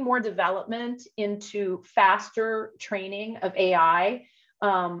 putting more development into faster training of AI,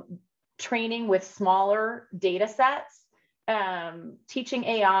 training with smaller data sets, teaching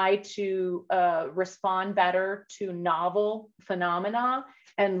AI to respond better to novel phenomena,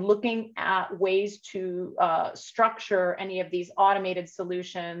 and looking at ways to structure any of these automated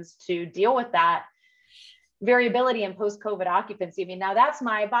solutions to deal with that variability in post-COVID occupancy. I mean, now that's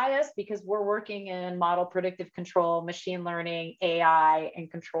my bias because we're working in model predictive control, machine learning, AI,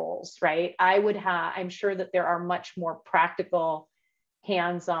 and controls, right? I'm sure that there are much more practical,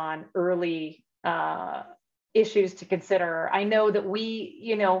 hands-on, early issues to consider. I know that we,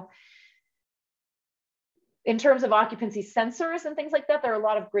 you know, in terms of occupancy sensors and things like that, there are a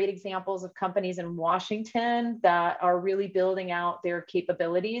lot of great examples of companies in Washington that are really building out their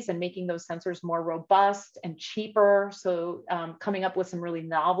capabilities and making those sensors more robust and cheaper. So coming up with some really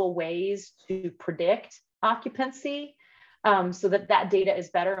novel ways to predict occupancy so that data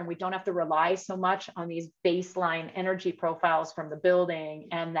is better and we don't have to rely so much on these baseline energy profiles from the building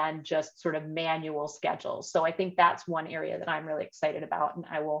and then just sort of manual schedules. So I think that's one area that I'm really excited about, and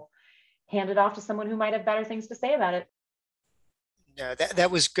I will hand it off to someone who might have better things to say about it. No,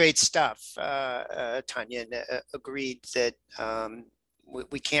 that was great stuff, Tanya, and agreed that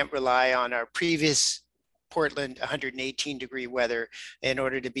we can't rely on our previous Portland 118-degree weather in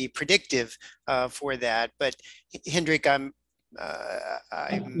order to be predictive for that. But Hendrik, let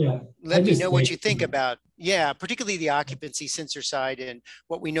me know what you think about, particularly the occupancy sensor side and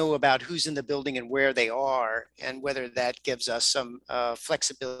what we know about who's in the building and where they are, and whether that gives us some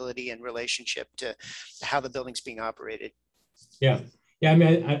flexibility in relationship to how the building's being operated. Yeah. I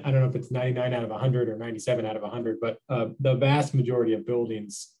mean, I don't know if it's 99 out of 100 or 97 out of 100, but the vast majority of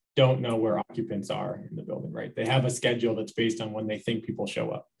buildings don't know where occupants are in the building, right? They have a schedule that's based on when they think people show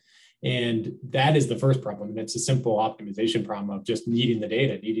up. And that is the first problem. And it's a simple optimization problem of just needing the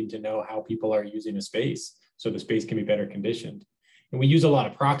data, needing to know how people are using a space so the space can be better conditioned. And we use a lot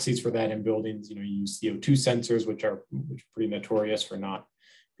of proxies for that in buildings. You know, you use CO2 sensors, which are pretty notorious for not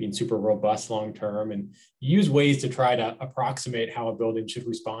being super robust long-term. And you use ways to try to approximate how a building should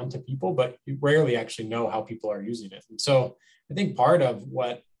respond to people, but you rarely actually know how people are using it. And so I think part of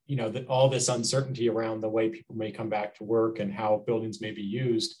what, you know, all this uncertainty around the way people may come back to work and how buildings may be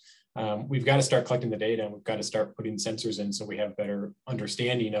used, we've got to start collecting the data, and we've got to start putting sensors in so we have better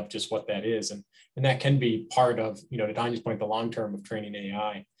understanding of just what that is. And that can be part of, you know, to Tanya's point, the long-term of training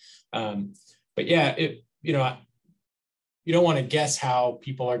AI. But yeah, you know, you don't want to guess how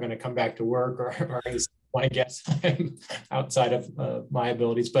people are going to come back to work, or I want to guess outside of my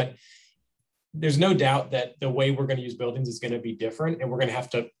abilities, but there's no doubt that the way we're going to use buildings is going to be different, and we're going to have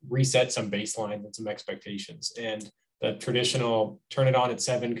to reset some baselines and some expectations. And the traditional turn it on at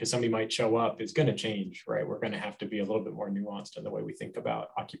 7 because somebody might show up is going to change, right? We're going to have to be a little bit more nuanced in the way we think about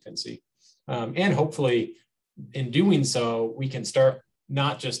occupancy. And hopefully in doing so, we can start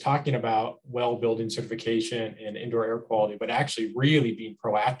not just talking about well building certification and indoor air quality, but actually really being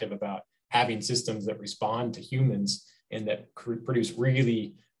proactive about having systems that respond to humans and that produce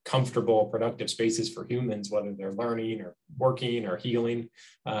really comfortable, productive spaces for humans, whether they're learning or working or healing.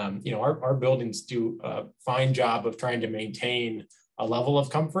 Our buildings do a fine job of trying to maintain a level of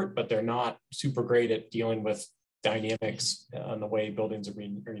comfort, but they're not super great at dealing with dynamics on the way buildings are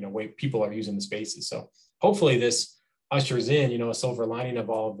being, or, way people are using the spaces. So hopefully this ushers in, a silver lining of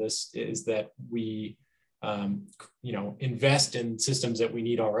all of this is that we, invest in systems that we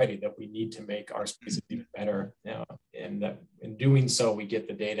need already, that we need to make our spaces even better. And that in doing so, we get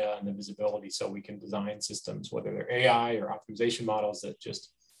the data and the visibility so we can design systems, whether they're AI or optimization models that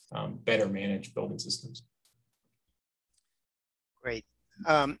just better manage building systems. Great.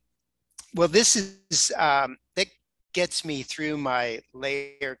 Well, this is, that gets me through my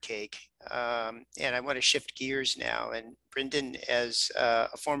layer cake. And I want to shift gears now. And Brendan, as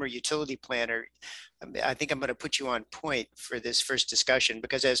a former utility planner, I think I'm going to put you on point for this first discussion,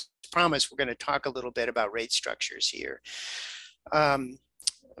 because as promised, we're going to talk a little bit about rate structures here.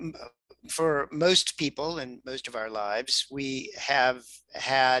 For most people in most of our lives, we have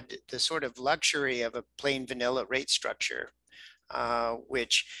had the sort of luxury of a plain vanilla rate structure,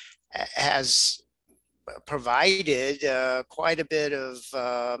 which has provided quite a bit of,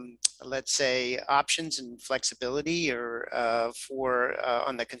 let's say, options and flexibility or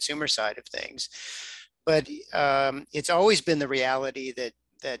on the consumer side of things. But it's always been the reality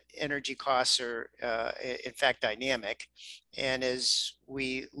that energy costs are in fact dynamic. And as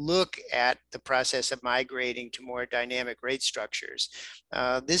we look at the process of migrating to more dynamic rate structures,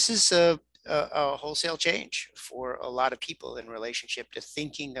 this is a wholesale change for a lot of people in relationship to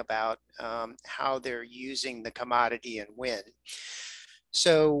thinking about how they're using the commodity and when.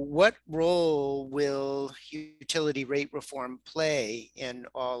 So what role will utility rate reform play in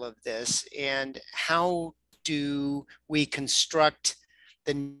all of this? And how do we construct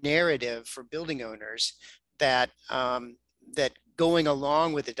the narrative for building owners that that going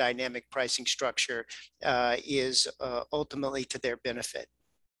along with the dynamic pricing structure is ultimately to their benefit?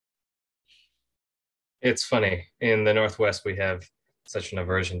 It's funny. In the Northwest, we have such an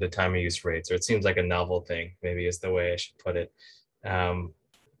aversion to time of use rates, or it seems like a novel thing, maybe is the way I should put it.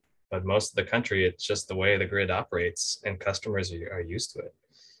 But most of the country, it's just the way the grid operates, and customers are used to it.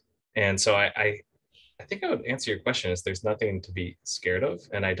 And so I think I would answer your question is there's nothing to be scared of.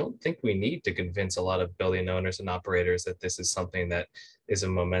 And I don't think we need to convince a lot of building owners and operators that this is something that is a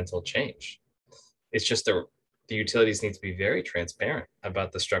momental change. It's just the utilities need to be very transparent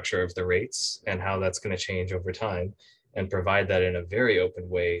about the structure of the rates and how that's going to change over time, and provide that in a very open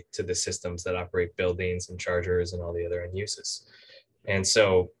way to the systems that operate buildings and chargers and all the other end uses. And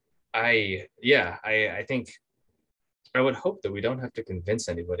so I think I would hope that we don't have to convince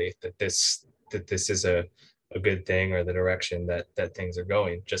anybody that this is a good thing or the direction that things are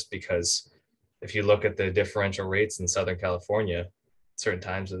going, just because if you look at the differential rates in Southern California, certain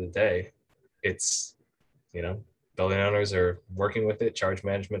times of the day, it's, building owners are working with it, charge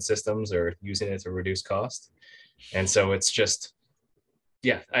management systems are using it to reduce cost. And so it's just,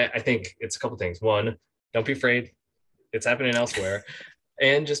 I think it's a couple things. One, don't be afraid. It's happening elsewhere.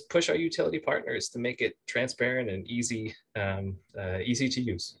 And just push our utility partners to make it transparent and easy to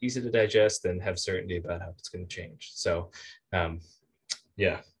use, easy to digest, and have certainty about how it's going to change. So, I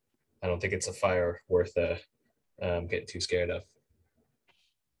don't think it's a fire worth getting too scared of.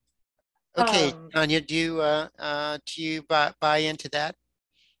 Okay, Tanya, do you buy into that?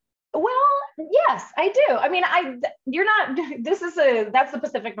 Well, yes, I do. I mean, that's the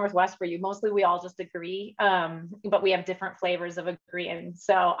Pacific Northwest for you. Mostly we all just agree, but we have different flavors of agreeing.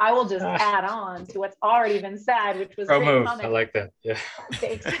 So I will just add on to what's already been said, which was great move. comment. I like that. Yeah.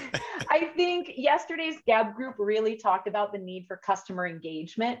 Thanks. I think yesterday's GAB group really talked about the need for customer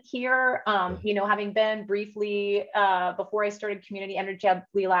engagement here. Having been briefly, before I started Community Energy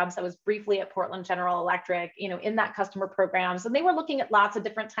Labs, I was briefly at Portland General Electric, in that customer programs, and they were looking at lots of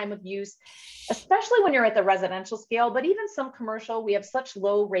different time of use, especially when you're at the residential scale, but even some commercial. We have such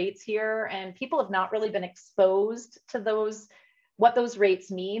low rates here, and people have not really been exposed to what those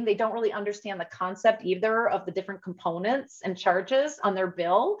rates mean. They don't really understand the concept either of the different components and charges on their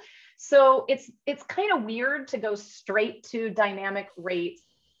bill. So it's kind of weird to go straight to dynamic rates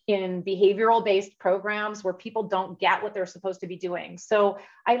in behavioral based programs where people don't get what they're supposed to be doing. So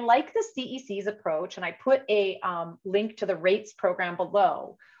I like the CEC's approach, and I put a link to the rates program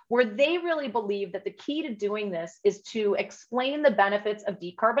below, where they really believe that the key to doing this is to explain the benefits of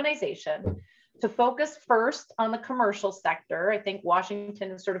decarbonization, to focus first on the commercial sector. I think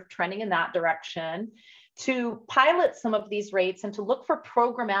Washington is sort of trending in that direction, to pilot some of these rates and to look for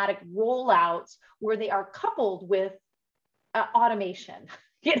programmatic rollouts where they are coupled with automation,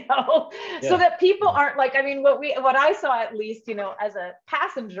 so that people aren't like, I mean, what I saw, at least, as a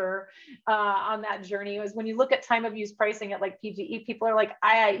passenger on that journey, was when you look at time of use pricing at like PGE, people are like,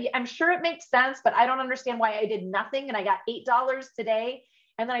 I'm sure it makes sense, but I don't understand why I did nothing and I got $8 today,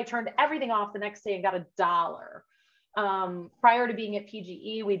 and then I turned everything off the next day and got $1. Prior to being at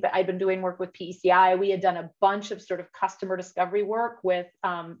PGE, I'd been doing work with PECI. We had done a bunch of sort of customer discovery work with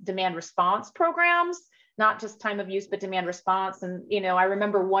demand response programs, not just time of use, but demand response. And, I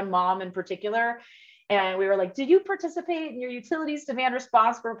remember one mom in particular, and we were like, did you participate in your utilities demand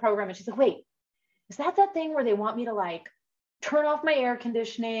response for a program? And she's like, wait, is that thing where they want me to like turn off my air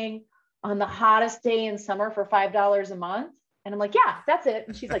conditioning on the hottest day in summer for $5 a month? And I'm like, yeah, that's it.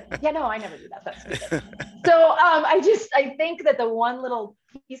 And she's like, yeah, no, I never do that. That's stupid. So I think that the one little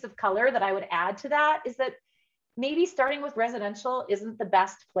piece of color that I would add to that is that maybe starting with residential isn't the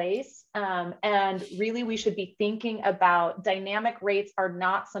best place. And really, we should be thinking about dynamic rates are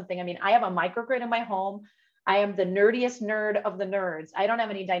not something, I mean, I have a microgrid in my home. I am the nerdiest nerd of the nerds. I don't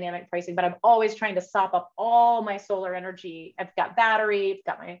have any dynamic pricing, but I'm always trying to sop up all my solar energy. I've got battery, I've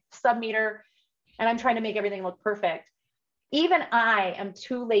got my sub meter, and I'm trying to make everything look perfect. Even I am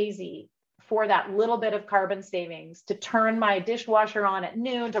too lazy for that little bit of carbon savings to turn my dishwasher on at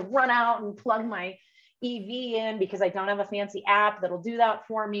noon, to run out and plug my EV in because I don't have a fancy app that'll do that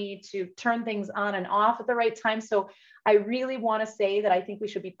for me, to turn things on and off at the right time. So I really want to say that I think we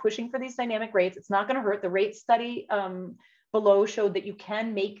should be pushing for these dynamic rates. It's not going to hurt. The rate study below showed that you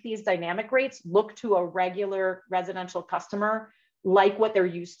can make these dynamic rates look to a regular residential customer like what they're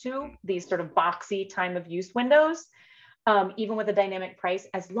used to, these sort of boxy time of use windows. Even with a dynamic price,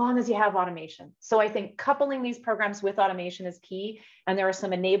 as long as you have automation. So I think coupling these programs with automation is key. And there are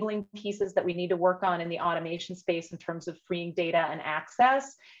some enabling pieces that we need to work on in the automation space in terms of freeing data and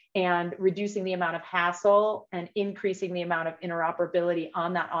access and reducing the amount of hassle and increasing the amount of interoperability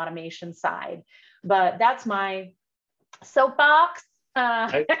on that automation side. But that's my soapbox.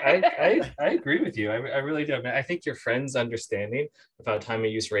 I agree with you. I really do. I mean, I think your friend's understanding of how time of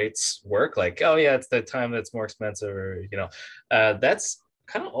use rates work, like, oh yeah, it's the time that's more expensive, or that's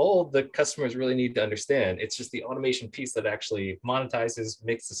kind of all the customers really need to understand. It's just the automation piece that actually monetizes,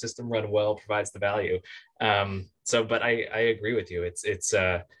 makes the system run well, provides the value. But I agree with you. It's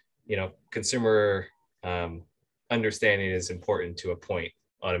consumer understanding is important to a point.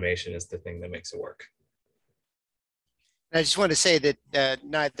 Automation is the thing that makes it work. I just want to say that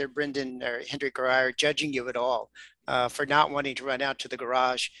neither Brendan or Hendrik or I are judging you at all for not wanting to run out to the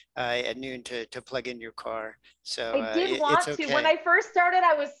garage at noon to plug in your car. So I did want to. When I first started,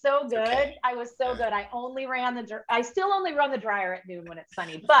 I was so good. Okay. I was so good. I still only run the dryer at noon when it's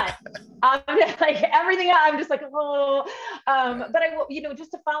sunny, but like everything, I'm just like, oh. But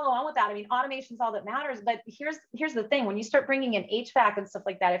just to follow on with that, I mean, automation is all that matters. But here's the thing: when you start bringing in HVAC and stuff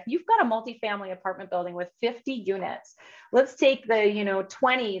like that, if you've got a multifamily apartment building with 50 units, let's take the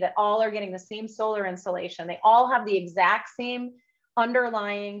 20 that all are getting the same solar installation. They all have the exact same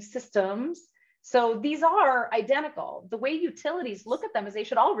underlying systems. So these are identical. The way utilities look at them is they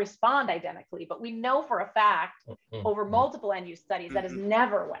should all respond identically, but we know for a fact over multiple end use studies that is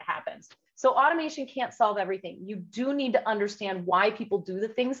never what happens. So automation can't solve everything. You do need to understand why people do the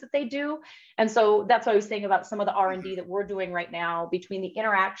things that they do. And so that's what I was saying about some of the R&D that we're doing right now between the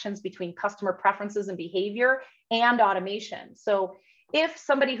interactions between customer preferences and behavior and automation. So if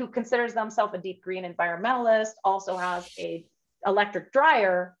somebody who considers themselves a deep green environmentalist also has a electric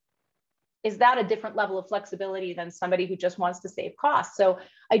dryer, is that a different level of flexibility than somebody who just wants to save costs? So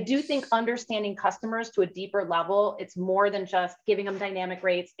I do think understanding customers to a deeper level, it's more than just giving them dynamic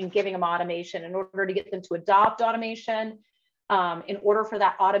rates and giving them automation. In order to get them to adopt automation, in order for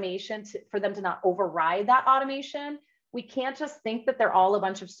that automation, for them to not override that automation, we can't just think that they're all a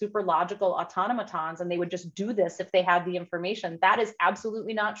bunch of super logical automatons and they would just do this if they had the information. That is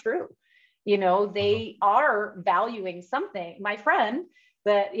absolutely not true. They are valuing something. My friend,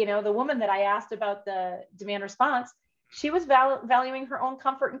 the woman that I asked about the demand response, she was valuing her own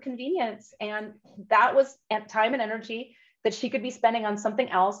comfort and convenience. And that was time and energy that she could be spending on something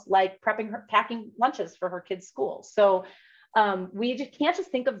else, like packing lunches for her kids' school. So we can't just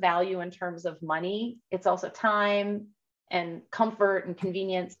think of value in terms of money. It's also time and comfort and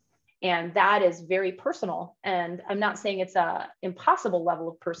convenience. And that is very personal. And I'm not saying it's an impossible level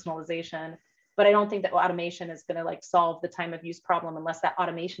of personalization, but I don't think that automation is going to like solve the time of use problem unless that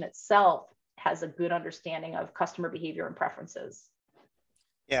automation itself has a good understanding of customer behavior and preferences.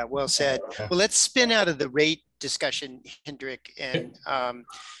 Yeah, well said. Well, let's spin out of the rate discussion, Hendrik, and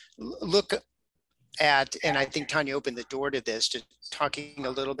look at, and I think Tanya opened the door to this, to talking a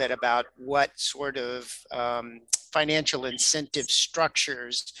little bit about what sort of financial incentive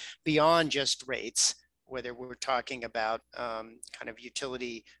structures beyond just rates, whether we're talking about kind of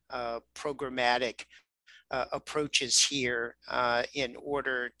utility programmatic approaches here in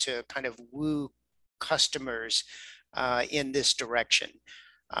order to kind of woo customers in this direction.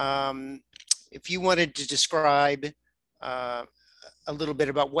 If you wanted to describe a little bit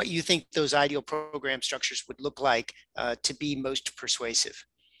about what you think those ideal program structures would look like to be most persuasive.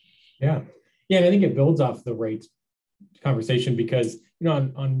 Yeah, and I think it builds off the rates conversation because, you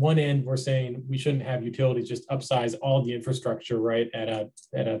know, on one end, we're saying we shouldn't have utilities just upsize all the infrastructure, right, at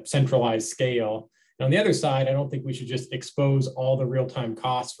a centralized scale. And on the other side, I don't think we should just expose all the real-time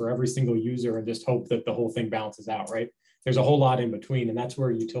costs for every single user and just hope that the whole thing balances out, right? There's a whole lot in between, and that's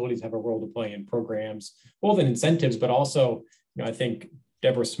where utilities have a role to play in programs, both in incentives, but also, you know, I think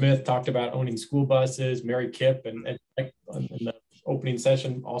Deborah Smith talked about owning school buses. Mary Kipp and in the opening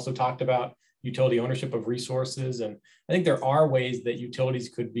session also talked about utility ownership of resources. And I think there are ways that utilities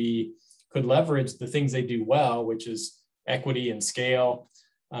could leverage the things they do well, which is equity and scale,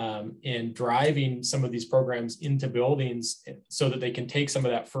 in driving some of these programs into buildings so that they can take some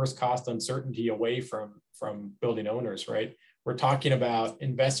of that first cost uncertainty away from building owners, right? We're talking about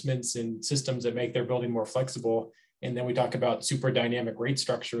investments in systems that make their building more flexible. And then we talk about super dynamic rate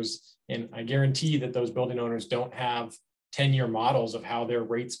structures. And I guarantee that those building owners don't have 10-year models of how their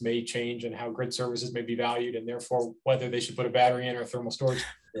rates may change and how grid services may be valued, and therefore whether they should put a battery in or thermal storage,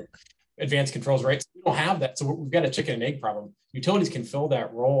 advanced controls, right? So we don't have that. So we've got a chicken and egg problem. Utilities can fill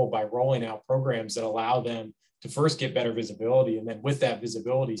that role by rolling out programs that allow them to first get better visibility. And then with that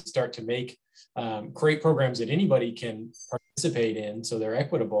visibility, start to make, create programs that anybody can participate in so they're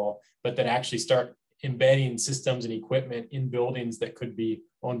equitable, but that actually start embedding systems and equipment in buildings that could be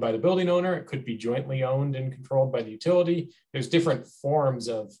owned by the building owner. It could be jointly owned and controlled by the utility. There's different forms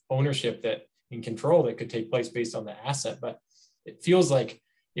of ownership that in control that could take place based on the asset. But it feels like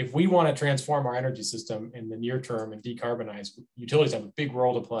if we want to transform our energy system in the near term and decarbonize, utilities have a big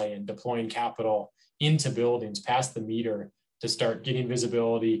role to play in deploying capital into buildings past the meter to start getting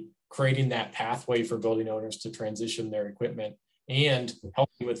visibility, creating that pathway for building owners to transition their equipment, and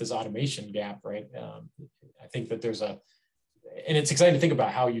helping with this automation gap, right? I think that and it's exciting to think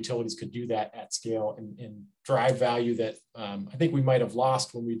about how utilities could do that at scale and drive value that I think we might have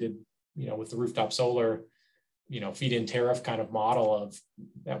lost when we did, you know, with the rooftop solar, you know, feed-in tariff kind of model of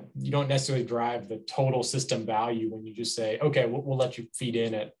that. You don't necessarily drive the total system value when you just say, okay, we'll let you feed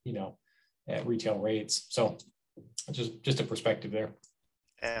in at, you know, at retail rates. So just a perspective there.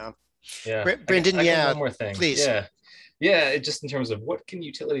 Yeah. Brendan, I one more thing. Please. Yeah. Just in terms of what can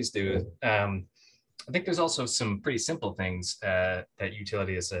utilities do? I think there's also some pretty simple things that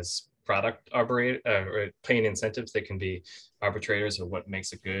utilities as product operator or paying incentives, they can be arbitrators of what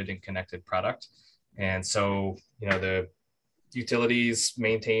makes a good and connected product. And so, you know, the utilities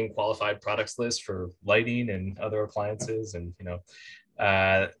maintain qualified products lists for lighting and other appliances. And, you know,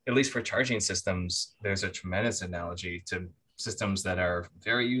 at least for charging systems, there's a tremendous analogy to systems that are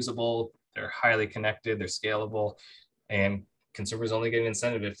very usable, they're highly connected, they're scalable, and consumers only get an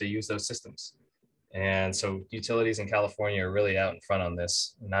incentive if they use those systems. And so utilities in California are really out in front on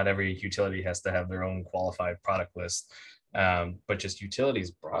this. Not every utility has to have their own qualified product list, but just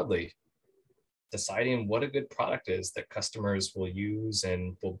utilities broadly deciding what a good product is that customers will use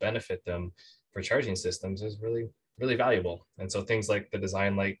and will benefit them for charging systems is really, really valuable. And so things like the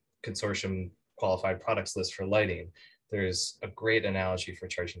Design Light Consortium qualified products list for lighting, there's a great analogy for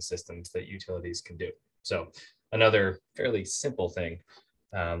charging systems that utilities can do. So another fairly simple thing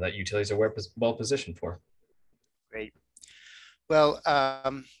that utilities are well positioned for. Great. Well,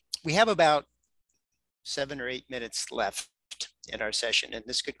 we have about 7 or 8 minutes left in our session, and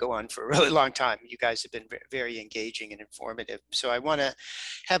this could go on for a really long time. You guys have been very engaging and informative. So I want to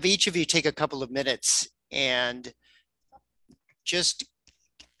have each of you take a couple of minutes and just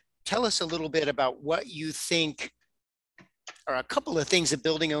tell us a little bit about what you think are a couple of things that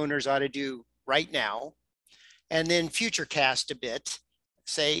building owners ought to do right now, and then future cast a bit.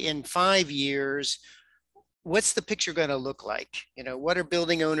 Say in 5 years, what's the picture going to look like? You know, what are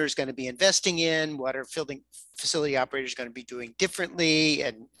building owners going to be investing in? What are facility operators going to be doing differently?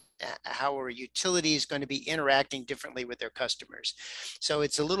 And how are utilities going to be interacting differently with their customers? So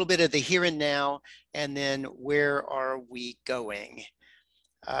it's a little bit of the here and now, and then where are we going?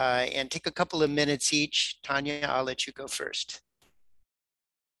 and take a couple of minutes each. Tanya, I'll let you go first.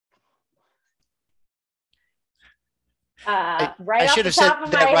 Right I off should the have said top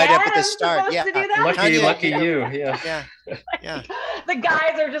of that my right head, up at the I'm start. supposed Yeah, to do that? Lucky, Tanya, lucky you. Yeah. yeah, yeah. The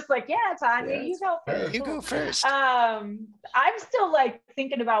guys are just like, yeah, Tanya, Yeah, you go first. You go first. I'm still like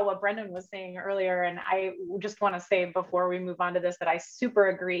thinking about what Brendan was saying earlier. And I just want to say before we move on to this, that I super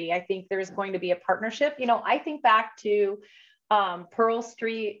agree. I think there's going to be a partnership. You know, I think back to Pearl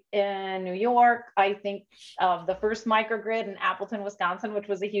Street in New York. I think of the first microgrid in Appleton, Wisconsin, which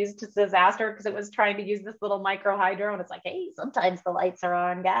was a huge disaster because it was trying to use this little micro hydro. And it's like, hey, sometimes the lights are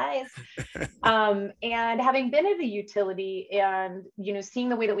on, guys. And having been at a utility and, you know, seeing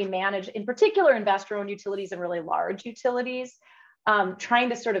the way that we manage, in particular, investor-owned utilities and really large utilities, trying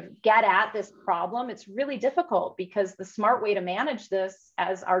to sort of get at this problem, it's really difficult because the smart way to manage this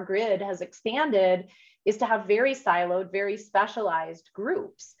as our grid has expanded is to have very siloed, very specialized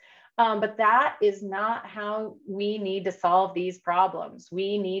groups. But that is not how we need to solve these problems.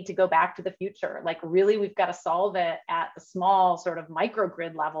 We need to go back to the future. Like really, we've got to solve it at the small sort of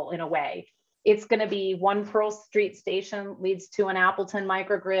microgrid level in a way. It's going to be one Pearl Street station leads to an Appleton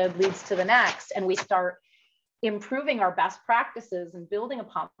microgrid, leads to the next, and we start improving our best practices and building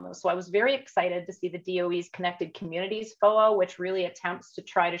upon those. So I was very excited to see the DOE's Connected Communities FOA, which really attempts to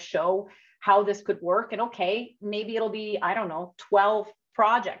try to show how this could work. And okay, maybe it'll be, I don't know, 12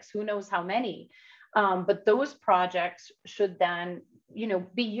 projects, who knows how many. But those projects should then, you know,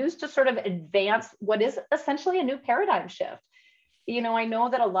 be used to sort of advance what is essentially a new paradigm shift. You know, I know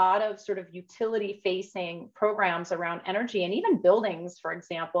that a lot of sort of utility facing programs around energy and even buildings, for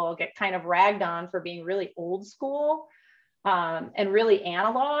example, get kind of ragged on for being really old school and really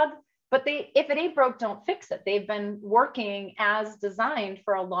analog. But if it ain't broke, don't fix it. They've been working as designed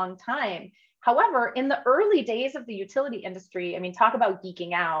for a long time. However, in the early days of the utility industry, I mean, talk about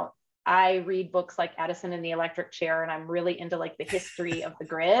geeking out. I read books like Edison and the Electric Chair, and I'm really into like the history of the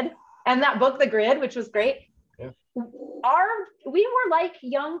grid. And that book, The Grid, which was great. Yeah. We were like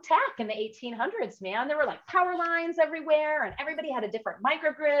young tech in the 1800s, man. There were like power lines everywhere, and everybody had a different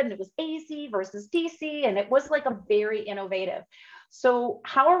microgrid, and it was AC versus DC, and it was like a very innovative. So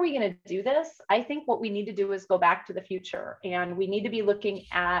how are we going to do this? I think what we need to do is go back to the future, and we need to be looking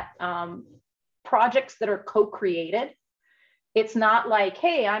at projects that are co-created. It's not like,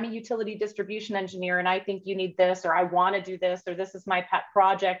 hey, I'm a utility distribution engineer and I think you need this, or I want to do this, or this is my pet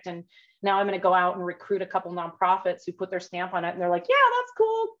project. And now I'm going to go out and recruit a couple nonprofits who put their stamp on it. And they're like, yeah, that's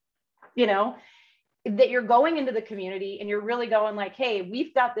cool. You know, that you're going into the community and you're really going like, hey,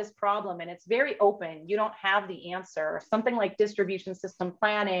 we've got this problem and it's very open. You don't have the answer. Something like distribution system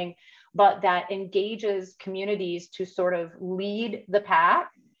planning, but that engages communities to sort of lead the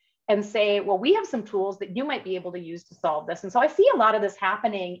pack and say, well, we have some tools that you might be able to use to solve this. And so I see a lot of this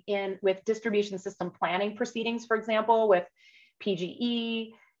happening with distribution system planning proceedings, for example, with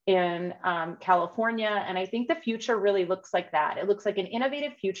PGE in California. And I think the future really looks like that. It looks like an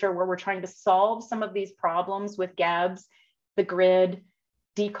innovative future where we're trying to solve some of these problems with GABs, the grid,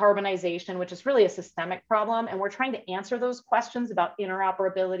 decarbonization, which is really a systemic problem. And we're trying to answer those questions about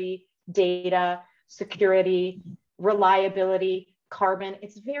interoperability, data, security, reliability, carbon.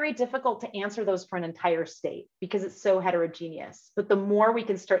 It's very difficult to answer those for an entire state because it's so heterogeneous. But the more we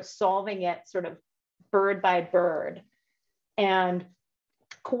can start solving it sort of bird by bird and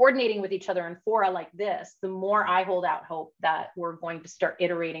coordinating with each other in fora like this, the more I hold out hope that we're going to start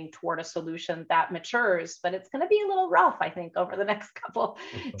iterating toward a solution that matures. But it's going to be a little rough, I think, over the next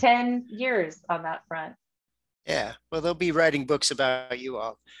 10 years on that front. Yeah, well, they'll be writing books about you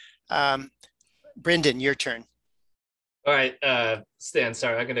all. Brendan, your turn. All right, Stan,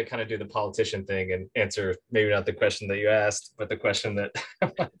 sorry, I'm going to kind of do the politician thing and answer maybe not the question that you asked, but the question that I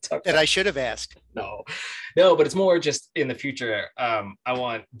want to talk that about. I should have asked. No, but it's more just in the future. I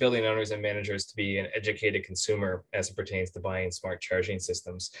want building owners and managers to be an educated consumer as it pertains to buying smart charging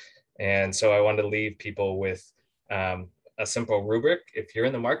systems. And so I wanted to leave people with a simple rubric. If you're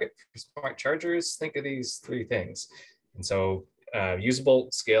in the market for smart chargers, think of these 3 things. And so usable,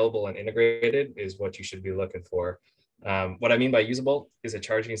 scalable, and integrated is what you should be looking for. What I mean by usable is a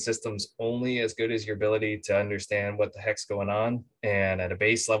charging system's only as good as your ability to understand what the heck's going on, and at a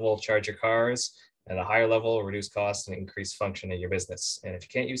base level, charge your cars, and at a higher level, reduce costs and increase function in your business. And if you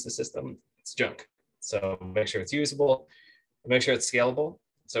can't use the system, it's junk. So make sure it's usable, make sure it's scalable,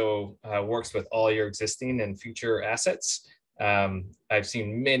 so it works with all your existing and future assets. I've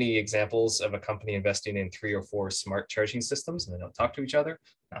seen many examples of a company investing in 3 or 4 smart charging systems and they don't talk to each other.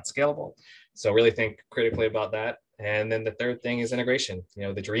 not scalable. So really think critically about that. And then the third thing is integration.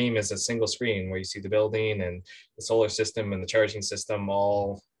 The dream is a single screen where you see the building and the solar system and the charging system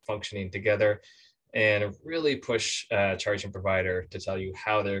all functioning together, and really push a charging provider to tell you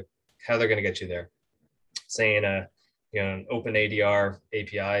how they're going to get you there. Saying an open ADR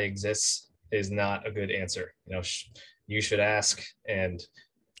API exists is not a good answer. You should ask and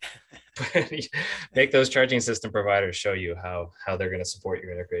make those charging system providers show you how they're going to support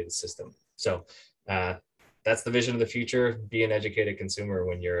your integrated system. So that's the vision of the future. Be an educated consumer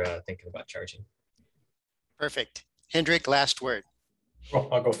when you're thinking about charging. Perfect. Hendrik, last word. Well,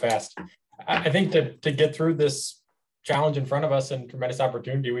 I'll go fast. I think to get through this challenge in front of us and tremendous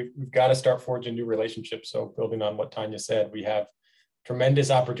opportunity, we've got to start forging new relationships. So building on what Tanya said, we have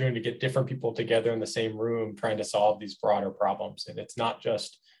tremendous opportunity to get different people together in the same room trying to solve these broader problems. And it's not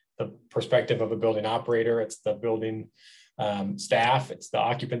just the perspective of a building operator, it's the building staff, it's the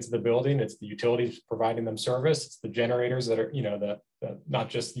occupants of the building, it's the utilities providing them service, it's the generators that are, the not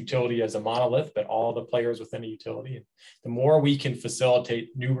just utility as a monolith, but all the players within a utility. And the more we can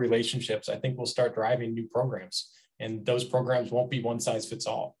facilitate new relationships, I think we'll start driving new programs. And those programs won't be one size fits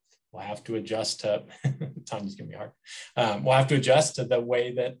all. We'll have to adjust to, Tanya's gonna be hard. We'll have to adjust to the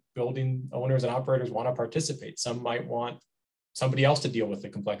way that building owners and operators want to participate. Some might want somebody else to deal with the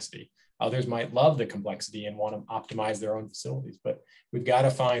complexity. Others might love the complexity and want to optimize their own facilities, but we've got to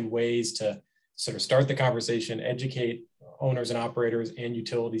find ways to sort of start the conversation, educate owners and operators and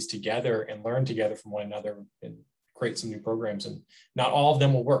utilities together and learn together from one another and create some new programs. And not all of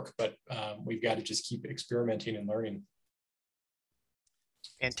them will work, but we've got to just keep experimenting and learning.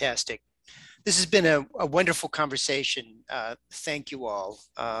 Fantastic. This has been a wonderful conversation. Thank you all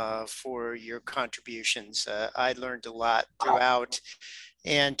for your contributions. I learned a lot throughout.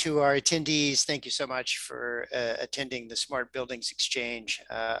 And to our attendees, thank you so much for attending the Smart Buildings Exchange.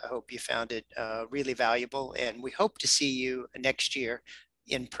 I hope you found it really valuable, and we hope to see you next year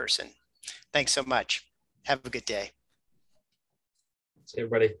in person. Thanks so much. Have a good day. See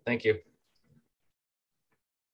everybody. Thank you.